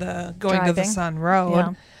just do the going to the Driving. Sun Road.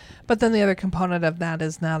 Yeah. But then the other component of that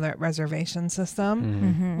is now that reservation system.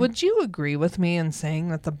 Mm-hmm. Would you agree with me in saying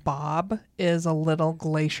that the Bob is a little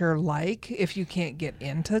Glacier-like? If you can't get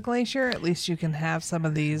into Glacier, at least you can have some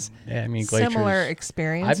of these yeah, I mean, similar Glacier's,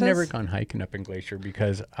 experiences. I've never gone hiking up in Glacier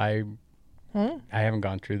because I haven't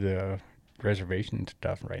gone through the reservation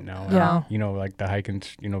stuff right now. Yeah. You know, like the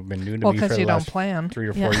hiking's, you know, been new to Well, me for because the you don't last plan. 3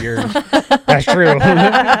 or Yeah. 4 years. That's true.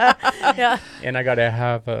 Yeah. And I got to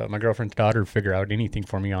have my girlfriend's daughter figure out anything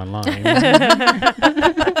for me online.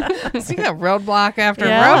 So you got roadblock after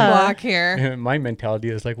Yeah. roadblock here. My mentality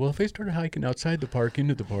is like, well, if I started hiking outside the park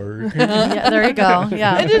into the park, Yeah. There you go.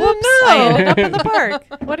 Yeah. I didn't Whoops, know. I ended up in the park.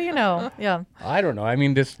 What do you know? Yeah. I don't know. I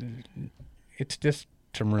mean, it's just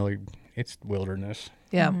some really, it's wilderness.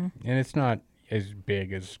 Yeah. And it's not as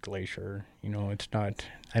big as Glacier. You know, it's not,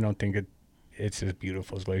 I don't think it's as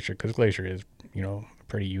beautiful as Glacier because Glacier is, you know,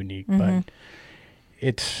 pretty unique, but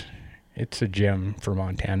it's a gem for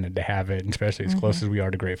Montana to have it, and especially as close as we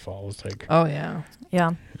are to Great Falls. Like, Oh, yeah. Yeah.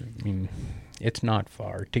 I mean, it's not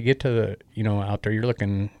far. To get to the, you know, out there, you're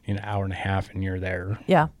looking in an hour and a half and you're there.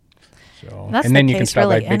 Yeah. So, That's and the then you can case stop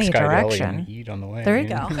really at Big any Sky Deli direction. and eat on the way. There you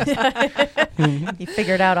go. You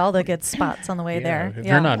figured out all the good spots on the way Yeah, there. if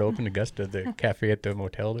Yeah. they're not open, Augusta, the cafe at the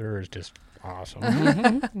motel there is just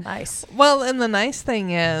awesome. Nice. Well, and the nice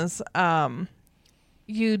thing is,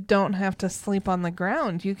 you don't have to sleep on the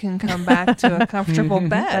ground. You can come back to a comfortable bed.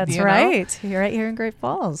 That's you know? right. You're right here in Great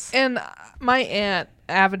Falls. And my aunt,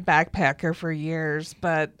 avid backpacker for years,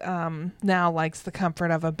 but now likes the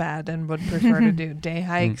comfort of a bed and would prefer to do day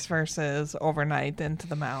hikes versus overnight into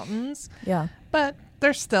the mountains. Yeah. But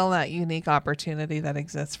there's still that unique opportunity that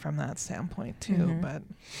exists from that standpoint too. But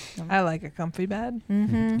I like a comfy bed.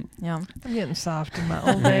 Mm-hmm. Yeah. I'm getting soft in my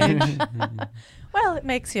old age. Well, it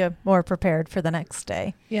makes you more prepared for the next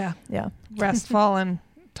day. Yeah, Yeah. restful and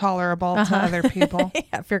tolerable to Uh-huh. other people.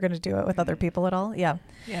 Yeah, if you're going to do it with other people at all. Yeah.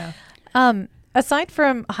 Yeah. Aside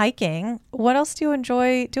from hiking, what else do you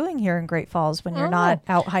enjoy doing here in Great Falls when you're not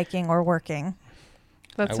out hiking or working?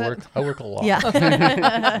 That's I it. work a lot.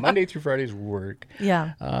 Yeah. Monday through Fridays work.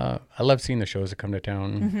 Yeah. I love seeing the shows that come to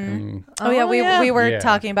town. I mean, Oh, yeah. We were Yeah.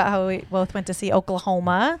 talking about how we both went to see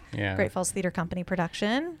Oklahoma, yeah. Great Falls Theater Company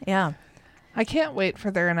production. Yeah. I can't wait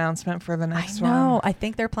for their announcement for the next I know. one. I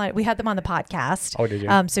think they're planning. We had them on the podcast. Oh, did you?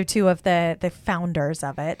 So two of the founders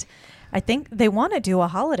of it. I think they want to do a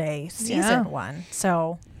holiday season one.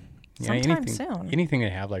 So sometime soon. Anything they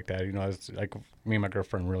have like that, you know, it's like me and my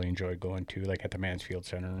girlfriend really enjoyed going to, like at the Mansfield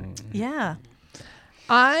Center. Yeah.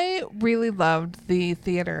 I really loved the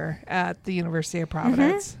theater at the University of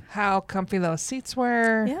Providence. How comfy those seats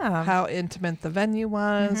were. Yeah. How intimate the venue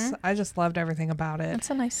was. I just loved everything about it. It's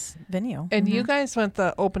a nice venue. And you guys went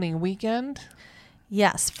the opening weekend.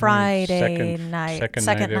 Yes, Friday second night.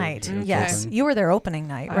 night night. it was Yes. open. You were there opening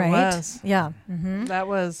night, I right? was. Yeah. Mm-hmm.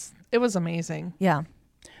 It was amazing. Yeah.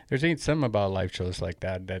 There's something about live shows like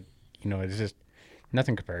that, you know, it's just,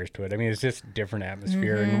 nothing compares to it. I mean, it's just different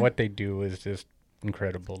atmosphere, and what they do is just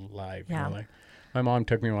incredible live. Yeah. You know, like, My mom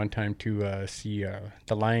took me one time to see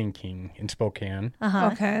The Lion King in Spokane.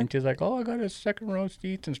 Okay. And she's like, "Oh, I got a second row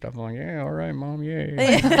seats and stuff." I'm like, "Yeah, all right, Mom, yay."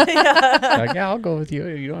 Like, "Yeah, I'll go with you.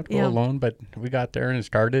 You don't have to go alone." But we got there and it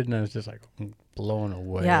started, and I was just like blown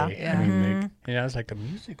away. Yeah. I mean, like, and I was like, "The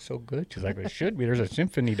music's so good." She's like, "It should be. There's a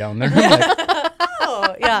symphony down there." I'm like,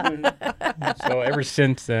 Oh, yeah. so ever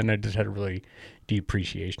since then, I just had a really deep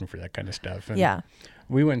appreciation for that kind of stuff. And Yeah.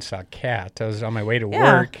 we went and saw Cats. I was on my way to Yeah.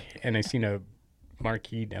 work, and I seen a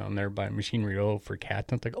marquee down there by Machinery Row for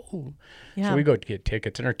Cats. And I was like, oh. Yeah. So we go to get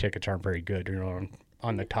tickets, and our tickets aren't very good,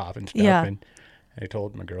 on the top and stuff. Yeah. And I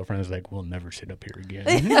told my girlfriend, I was like, we'll never sit up here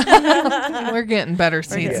again. We're getting better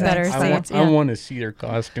seats. getting better next time. seats. I want to see their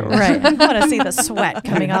costumes. Right. I want to see the sweat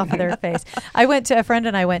coming off of their face. A friend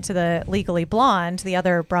and I went to the Legally Blonde, the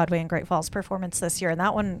other Broadway and Great Falls performance this year, and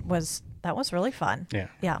that was really fun. Yeah.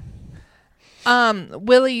 Yeah.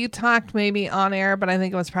 Willie, you talked maybe on air, but I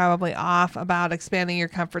think it was probably off about expanding your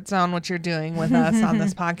comfort zone, which you're doing with us on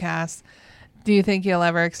this podcast. Do you think you'll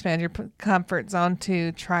ever expand your comfort zone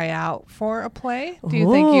to try out for a play? Do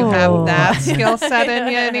you think you have that skill set in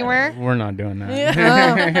you anywhere? We're not doing that.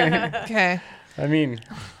 Oh, okay. I mean,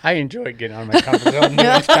 I enjoy getting out of my comfort zone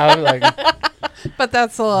and stuff. Like, But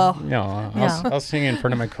that's a little... no, Yeah. I'll sing in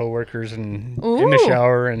front of my coworkers and in Ooh. the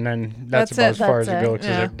shower, and then that's about as far as it goes.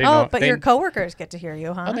 Yeah. They know, But your coworkers get to hear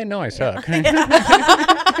you, huh? oh, they know I suck.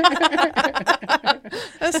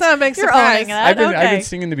 That's not a big You're surprise. owning that. I've been Okay.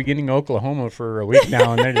 singing the beginning of Oklahoma for a week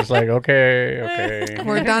now, and they're just like, okay.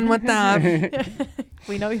 We're done with that.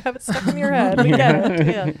 We know you have it stuck in your head. We get it.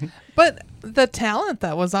 Yeah. But the talent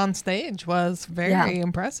that was on stage was very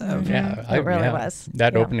impressive. Yeah, It really was.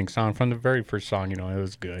 That Yeah. opening song from the very first song, it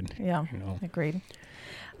was good. Yeah. You know. Agreed.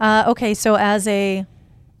 Okay, so as a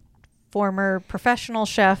former professional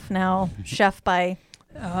chef, now chef by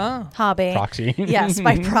Oh. hobby. Proxy. Yes,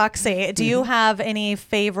 by proxy. Do you have any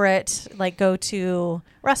favorite, like, go-to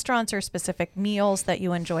restaurants or specific meals that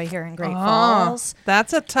you enjoy here in Great Falls?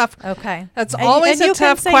 That's a tough... Okay. That's And- always and a you can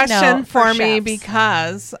tough say question no for me chefs.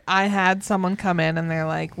 because I had someone come in and they're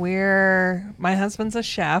like, my husband's a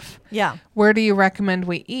chef. Yeah. Where do you recommend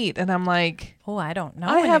we eat? And I'm like, Oh, I don't know.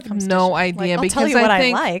 I when it have comes to no like, idea I'll because tell you I what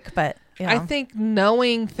think- I like, but I think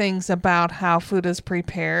knowing things about how food is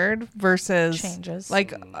prepared versus Changes.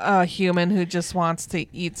 like a human who just wants to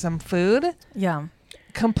eat some food, yeah.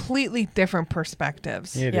 completely different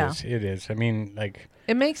perspectives. It Yeah. is. It is. I mean, like,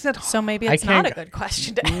 It makes it So maybe I it's not a can't- good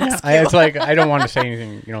question to ask you. it's like I don't want to say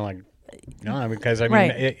anything, like, no, because I mean,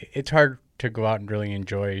 Right. it's hard to go out and really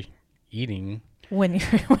enjoy eating. when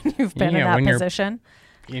you've been in Yeah, that when you're- position.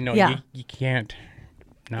 You can't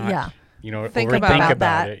not, Yeah. Think overthink about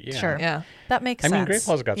that. it. Yeah. Sure. yeah. That makes I sense. mean, Great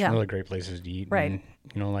Falls got Yeah. some really great places to eat. Right.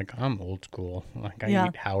 And, like, I'm old school. Like, I Yeah.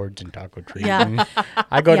 eat Howard's and Taco Treat. Yeah. And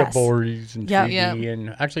I go Yes. to Boris and Yeah. 3D. Yeah.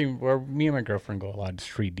 And actually, where me and my girlfriend go a lot is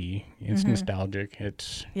 3D. It's nostalgic.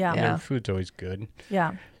 It's, Yeah. Yeah. their food's always good.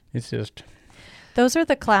 Yeah. It's just, Those are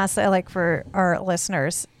the class I like for our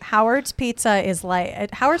listeners. Howard's Pizza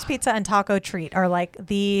and Taco Treat are like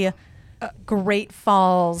the Great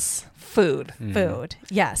Falls Food. food.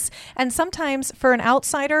 Yes. And sometimes for an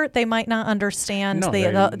outsider, they might not understand. No,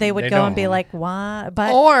 they would they go and be don't. like, what?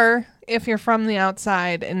 But Or if you're from the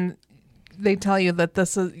outside and they tell you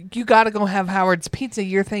that you got to go have Howard's Pizza,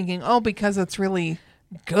 you're thinking, oh, because it's really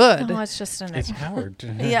good. no, it's just an it's Howard.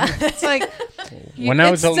 yeah. It's like When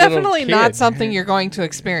I was it's a little definitely not kid- something you're going to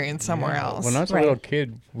experience somewhere else. When I was Right. a little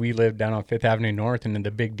kid, we lived down on Fifth Avenue North, and then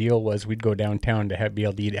the big deal was we'd go downtown to be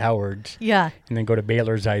able to eat Howard's, Yeah. and then go to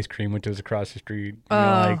Baylor's Ice Cream, which was across the street.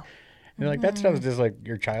 That stuff was just like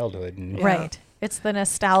your childhood. And Yeah. Right. It's the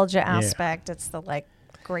nostalgia aspect. It's the like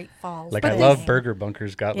Great Falls. Like, I thing. love Burger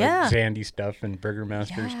Bunker's got Yeah. like Zandy stuff and Burger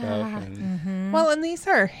Master stuff. And, Well, and these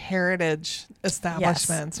are heritage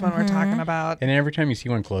establishments when we're talking about. and every time you see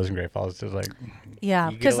one close in Great Falls, it's just like, Yeah,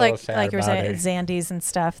 you get a because little like sad you're about saying, it. Zandy's and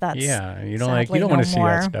stuff. That's yeah, you don't sadly want no to see more.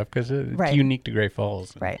 that stuff because it's Right. unique to Great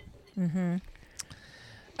Falls. Right.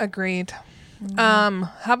 Agreed. How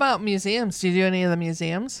about museums? Do you do any of the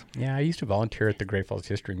museums? Yeah, I used to volunteer at the Great Falls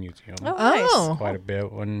History Museum. Oh, nice. Oh. Quite a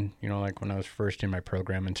bit when like when I was first in my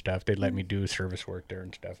program and stuff, they'd let me do service work there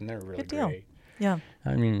and stuff, and they were really Good deal. great. Yeah.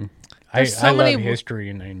 I mean, I There's so love many history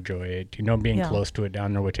and I enjoy it. Being Yeah. close to it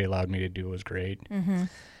down there, which they allowed me to do, was great.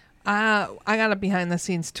 I got a behind the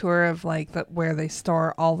scenes tour of like where they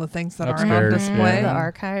store all the things that aren't on Upstairs, display. The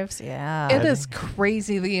archives. Yeah. It is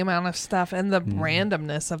crazy the amount of stuff and the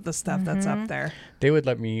randomness of the stuff that's up there. They would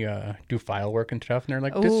let me do file work and stuff, and they're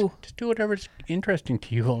like, Ooh. just do whatever's interesting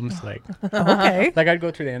to you. I'm just like, Okay. like I'd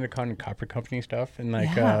go through the Endicott and Copper Company stuff, and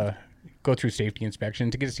like Yeah. go through safety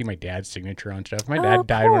inspection to get to see my dad's signature on stuff. My dad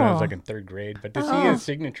died when I was cool. like in 3rd grade, but to see his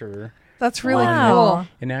signature, That's really Wow. cool.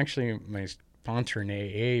 and actually my sponsor in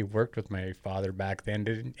AA worked with my father back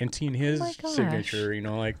then, and seeing his my gosh. signature, you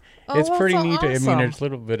know, like Oh, it's that's pretty so neat. I awesome. mean, there's a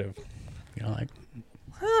little bit of, you know, like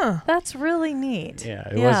That's really neat. yeah,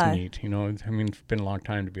 it was neat. You know, I mean, it's been a long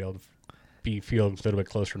time to be able to feel a little bit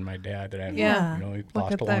closer to my dad that I, Yeah. you know, he Look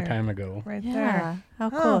lost at a long there. time ago. Right Yeah. there. How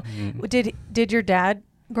cool. Mm-hmm. Did your dad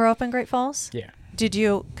grow up in Great Falls? Yeah. Did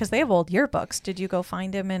you, because they have old yearbooks, did you go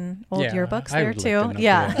find him in old Yeah, yearbooks I there looked too? them up,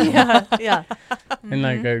 Yeah. yeah. Yeah. And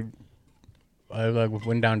like I like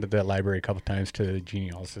went down to the library a couple times to the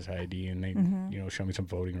Genealogy Society, and they you know show me some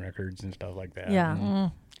voting records and stuff like that. Yeah.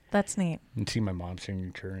 and, That's neat. and see my mom's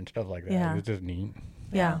signature and stuff like that. Yeah. It's just neat.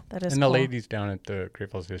 Yeah. That is And cool. the ladies down at the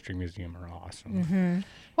Great Falls History Museum are awesome.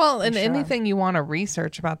 Well, and sure. anything you want to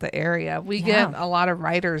research about the area, we Yeah. get a lot of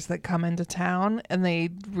writers that come into town and they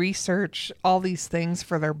research all these things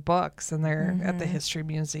for their books, and they're at the History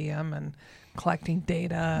Museum and collecting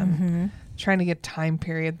data and trying to get time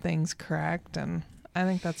period things correct. And I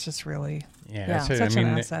think that's just really Yeah, Yeah. so, Such I an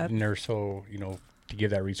mean, asset. and they're so you know to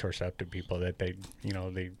give that resource up to people that they you know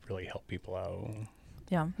they really help people out.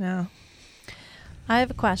 Yeah. yeah. I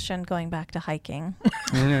have a question going back to hiking.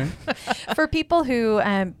 Mhm. For people who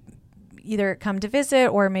either come to visit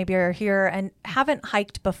or maybe are here and haven't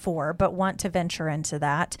hiked before but want to venture into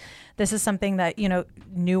that, this is something that, you know,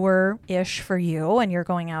 newer-ish for you, and you're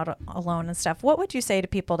going out alone and stuff. What would you say to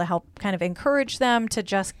people to help kind of encourage them to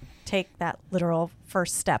just take that literal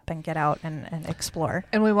first step and get out and explore?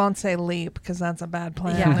 And we won't say leap because that's a bad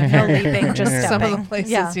plan. Yeah, no leaping, just stepping. Some of the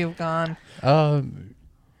places Yeah. you've gone.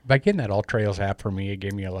 By getting that All Trails app for me, it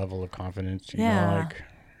gave me a level of confidence. Yeah.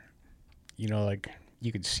 You know, like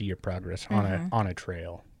you could see your progress on a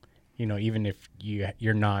trail. You know, even if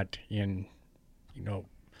you're not in, you know,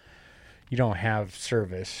 you don't have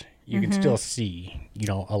service, you can still see, you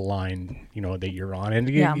know, a line, you know, that you're on. And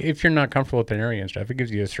Yeah. if you're not comfortable with an area and stuff, it gives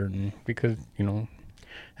you a certain, because, you know,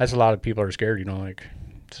 as a lot of people are scared, you know, like,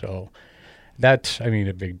 so that's, I mean,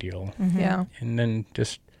 a big deal. Yeah. And then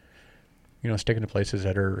just, you know, sticking to places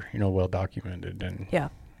that are, you know, well documented. And Yeah.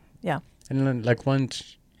 Yeah. and then like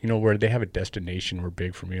ones, you know, where they have a destination were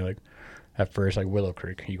big for me. Like at first, like Willow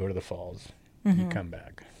Creek, you go to the falls, you come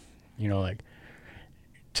back, you know, like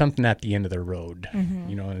something at the end of the road,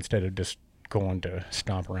 you know, instead of just going to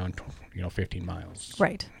stomp around, you know, 15 miles.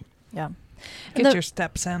 Right. Yeah. Get the- your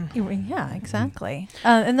steps in. Yeah, exactly.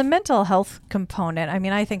 And the mental health component, I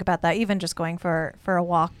mean, I think about that even just going for a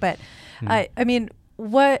walk. But I mean,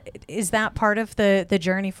 what is that part of the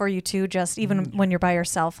journey for you too? Just even when you're by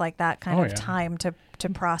yourself, like that kind Oh, of yeah. time to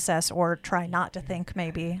process or try not to think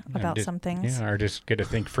maybe about some things. Yeah, or just get to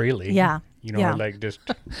think freely. Yeah. You know, Yeah. like just,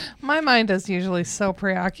 My mind is usually so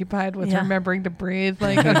preoccupied with Yeah. remembering to breathe.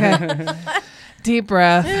 Like, okay, deep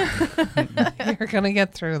breath. You're going to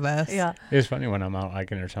get through this. Yeah. it's funny when I'm out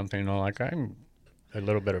hiking or something, you know, like I'm a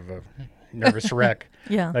little bit of a nervous wreck.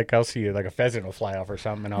 Yeah. Like I'll see like a pheasant will fly off or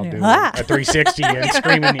something, and I'll Yeah. do Ah! a 360 and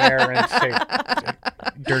scream in the air and say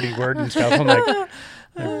a dirty word and stuff. I'm like,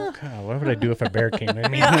 God, what would I do if a bear came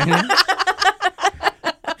at me?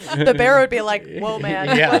 The bear would be like, whoa,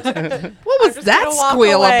 man. yeah, What was that gonna walk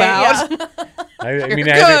squeal away, about? yeah. I mean,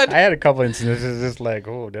 good. I had a couple instances just like,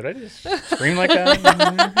 oh, did I just scream like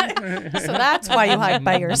that? So that's why you hike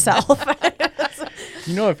by yourself.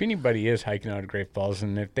 You know, if anybody is hiking out of Great Falls,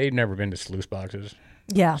 and if they've never been to Sluice Boxes,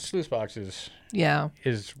 Yeah. Sluice Boxes Yeah.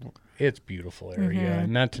 it's beautiful area,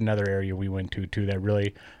 and that's another area we went to too that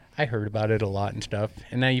really I heard about it a lot and stuff,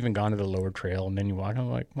 and I even gone to the lower trail, and then you walk,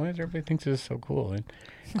 I'm like, why does everybody think this is so cool? And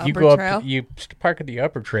you Upper go trail? up, you park at the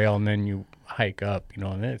upper trail, and then you hike up, you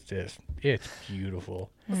know, and it's beautiful.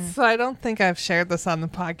 So I don't think I've shared this on the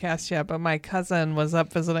podcast yet, but my cousin was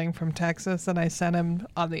up visiting from Texas, and I sent him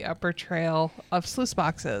on the upper trail of Sluice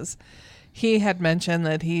Boxes. He had mentioned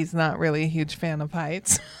that he's not really a huge fan of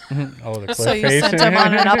heights. Oh, the cliff So you face. sent him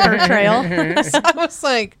on an upper trail. So I was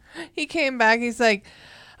like, he came back, he's like,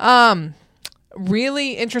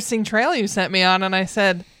 really interesting trail you sent me on. And I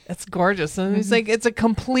said, it's gorgeous. And he's like, it's a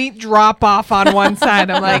complete drop off on one side.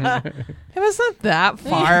 I'm like, it wasn't that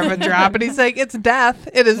far of a drop. And he's like, it's death.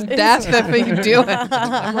 It is death if you do it.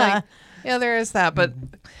 I'm like, yeah, there is that. But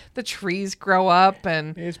the trees grow up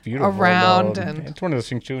and It's beautiful. around. though. And it's one of those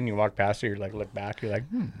things too, when you walk past it, you're like, look back, you're like,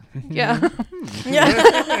 yeah, Yeah.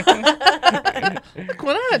 look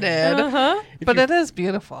what I did. But you- it is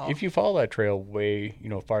beautiful. If you follow that trail way, you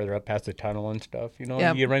know, farther up past the tunnel and stuff, you know,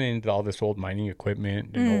 Yep. you run into all this old mining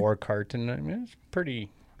equipment and ore carts, and I mean, it's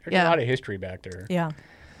pretty. There's Yeah. a lot of history back there. Yeah.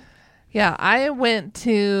 Yeah, I went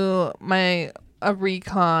to my a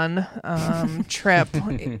recon trip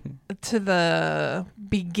to the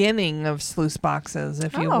beginning of sluice boxes,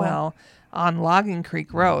 if you will, on Logging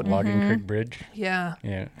Creek Road. Logging Creek Bridge. Yeah.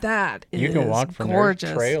 Yeah. That is You can walk from gorgeous.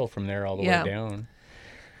 their trail from there all the way down.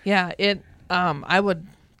 Yeah,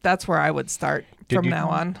 that's where I would start from now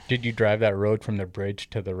on. Did you drive that road from the bridge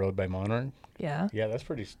to the road by Monarch? Yeah. Yeah,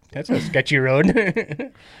 that's a sketchy road.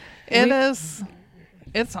 It is.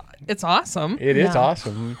 It's awesome. It is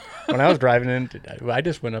awesome. When I was driving in, I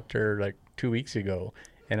just went up there like 2 weeks ago,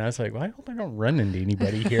 and I was like, well, I hope I don't run into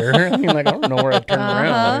anybody here. I mean, like, I don't know where to turn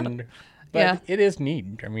around. But it is neat.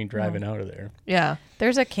 I mean, driving out of there. Yeah.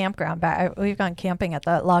 There's a campground back. We've gone camping at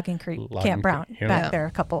the Logging Creek campground back there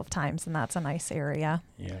a couple of times, and that's a nice area.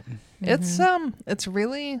 Yeah. It's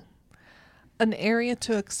really an area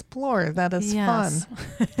to explore that is fun.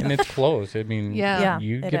 And it's close. I mean,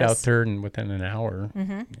 you get out there and within an hour.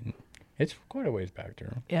 Mm-hmm. It's quite a ways back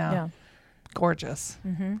there. Yeah. Gorgeous.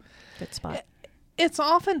 Mm-hmm. Good spot. It's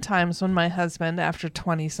oftentimes when my husband, after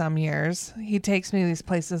 20 some years, he takes me to these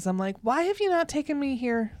places. I'm like, why have you not taken me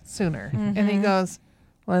here sooner? Mm-hmm. And he goes,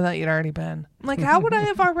 well, I thought you'd already been. I'm like, how would I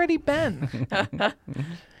have already been?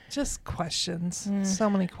 Just questions. So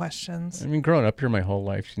many questions. I mean, growing up here my whole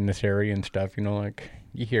life in this area and stuff, you know, like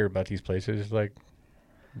you hear about these places, like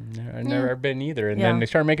I've never been either. And then they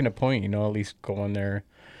start making a point, you know, at least going there.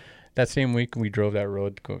 That same week we drove that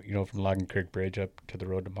road, you know, from Logging Creek Bridge up to the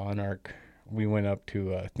road to Monarch. We went up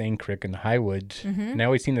to Thane Creek in the Highwoods, and I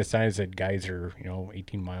always seen the signs that Geyser, you know,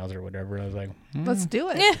 18 miles or whatever. And I was like, let's do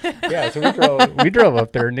it. Yeah, so we drove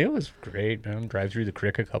up there, and it was great. Drive through the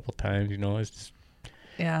creek a couple times, you know, it's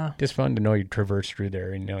just fun to know you traverse through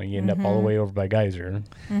there, and you know, you end up all the way over by Geyser.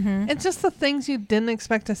 Mm-hmm. It's just the things you didn't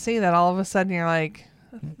expect to see that all of a sudden you're like,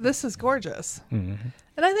 this is gorgeous. Mm-hmm.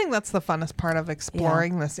 And I think that's the funnest part of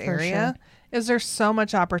exploring this area. Is there's so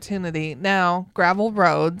much opportunity. Now, gravel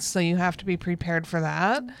roads, so you have to be prepared for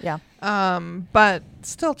that. Yeah. But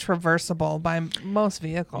still traversable by most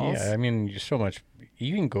vehicles. Yeah, I mean, there's so much.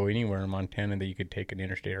 You can go anywhere in Montana that you could take an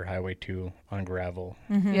interstate or highway to on gravel.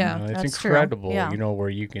 Mm-hmm. Yeah. You know, it's incredible, you know, where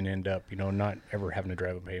you can end up, you know, not ever having to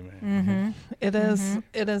drive a pavement. Mm-hmm. It is.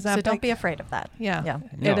 It is epic. So don't be afraid of that. Yeah.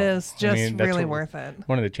 No, it is just really worth it.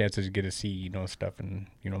 One of the chances you get to see, you know, stuff in,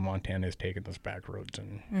 you know, Montana is taking those back roads.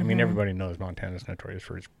 And I mean, everybody knows Montana's notorious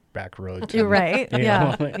for its back roads. You're right.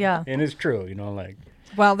 Yeah. Yeah. And it's true, you know, like.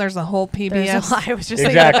 Well, there's a whole PBS. I was just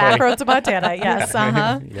thinking the back roads of Montana. Yes.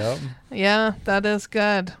 Yep. Yeah, that is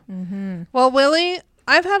good. Mm-hmm. Well, Willie,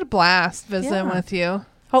 I've had a blast visiting with you.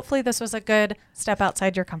 Hopefully this was a good step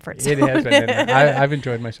outside your comfort zone. It has been. I've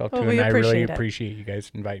enjoyed myself, too, and I really it. appreciate you guys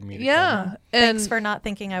inviting me to come. And thanks for not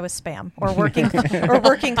thinking I was spam or working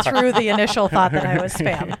through the initial thought that I was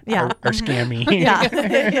spam. Yeah. Or scammy.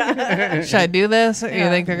 Yeah. Should I do this? You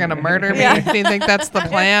think they're going to murder me? Do you think that's the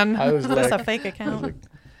plan? I was that's a fake account.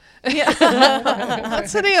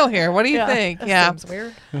 What's the deal here? What do you think? Seems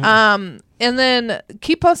weird. And then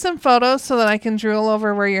keep posting photos so that I can drool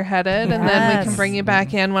over where you're headed, and then we can bring you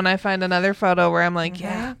back in when I find another photo where I'm like,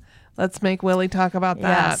 let's make Willie talk about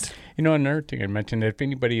that. You know, another thing I mentioned, if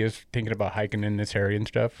anybody is thinking about hiking in this area and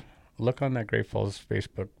stuff, look on that Great Falls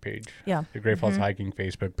Facebook page. Yeah. The Great Falls Hiking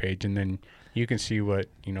Facebook page, and then you can see what,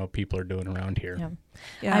 you know, people are doing around here.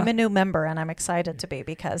 Yeah. I'm a new member, and I'm excited to be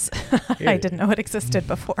because I didn't know it existed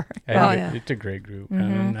before. It's a great group.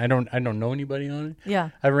 And I don't know anybody on it. Yeah.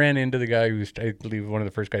 I ran into the guy I believe one of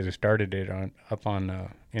the first guys who started it up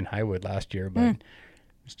in Highwood last year, but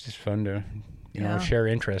it's just fun to you know, share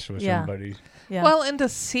interests with somebody. Yeah. Well, and to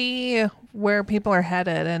see where people are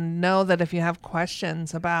headed and know that if you have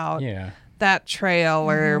questions about that trail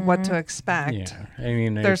or what to expect, I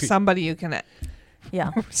mean, there's somebody you can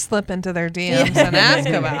slip into their DMs and ask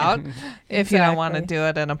about if you don't want to do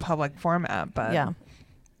it in a public format. But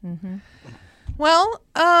well,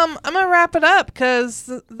 I'm going to wrap it up because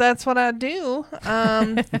that's what I do.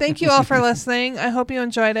 Thank you all for listening. I hope you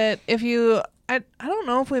enjoyed it. If you... I don't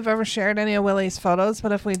know if we've ever shared any of Willie's photos,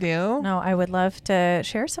 but if we do... No, I would love to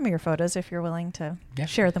share some of your photos if you're willing to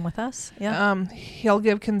share them with us. Yeah. He'll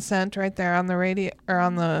give consent right there on the radio or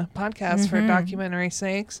on the podcast for documentary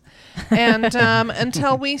sakes. And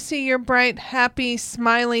until we see your bright, happy,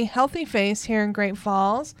 smiley, healthy face here in Great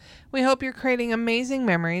Falls, we hope you're creating amazing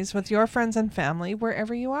memories with your friends and family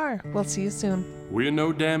wherever you are. We'll see you soon. We're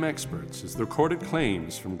No Dam Experts is the recorded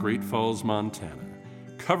claims from Great Falls, Montana,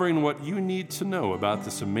 covering what you need to know about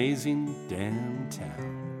this amazing damn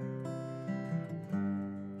town.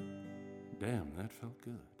 Damn, that felt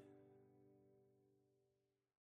good.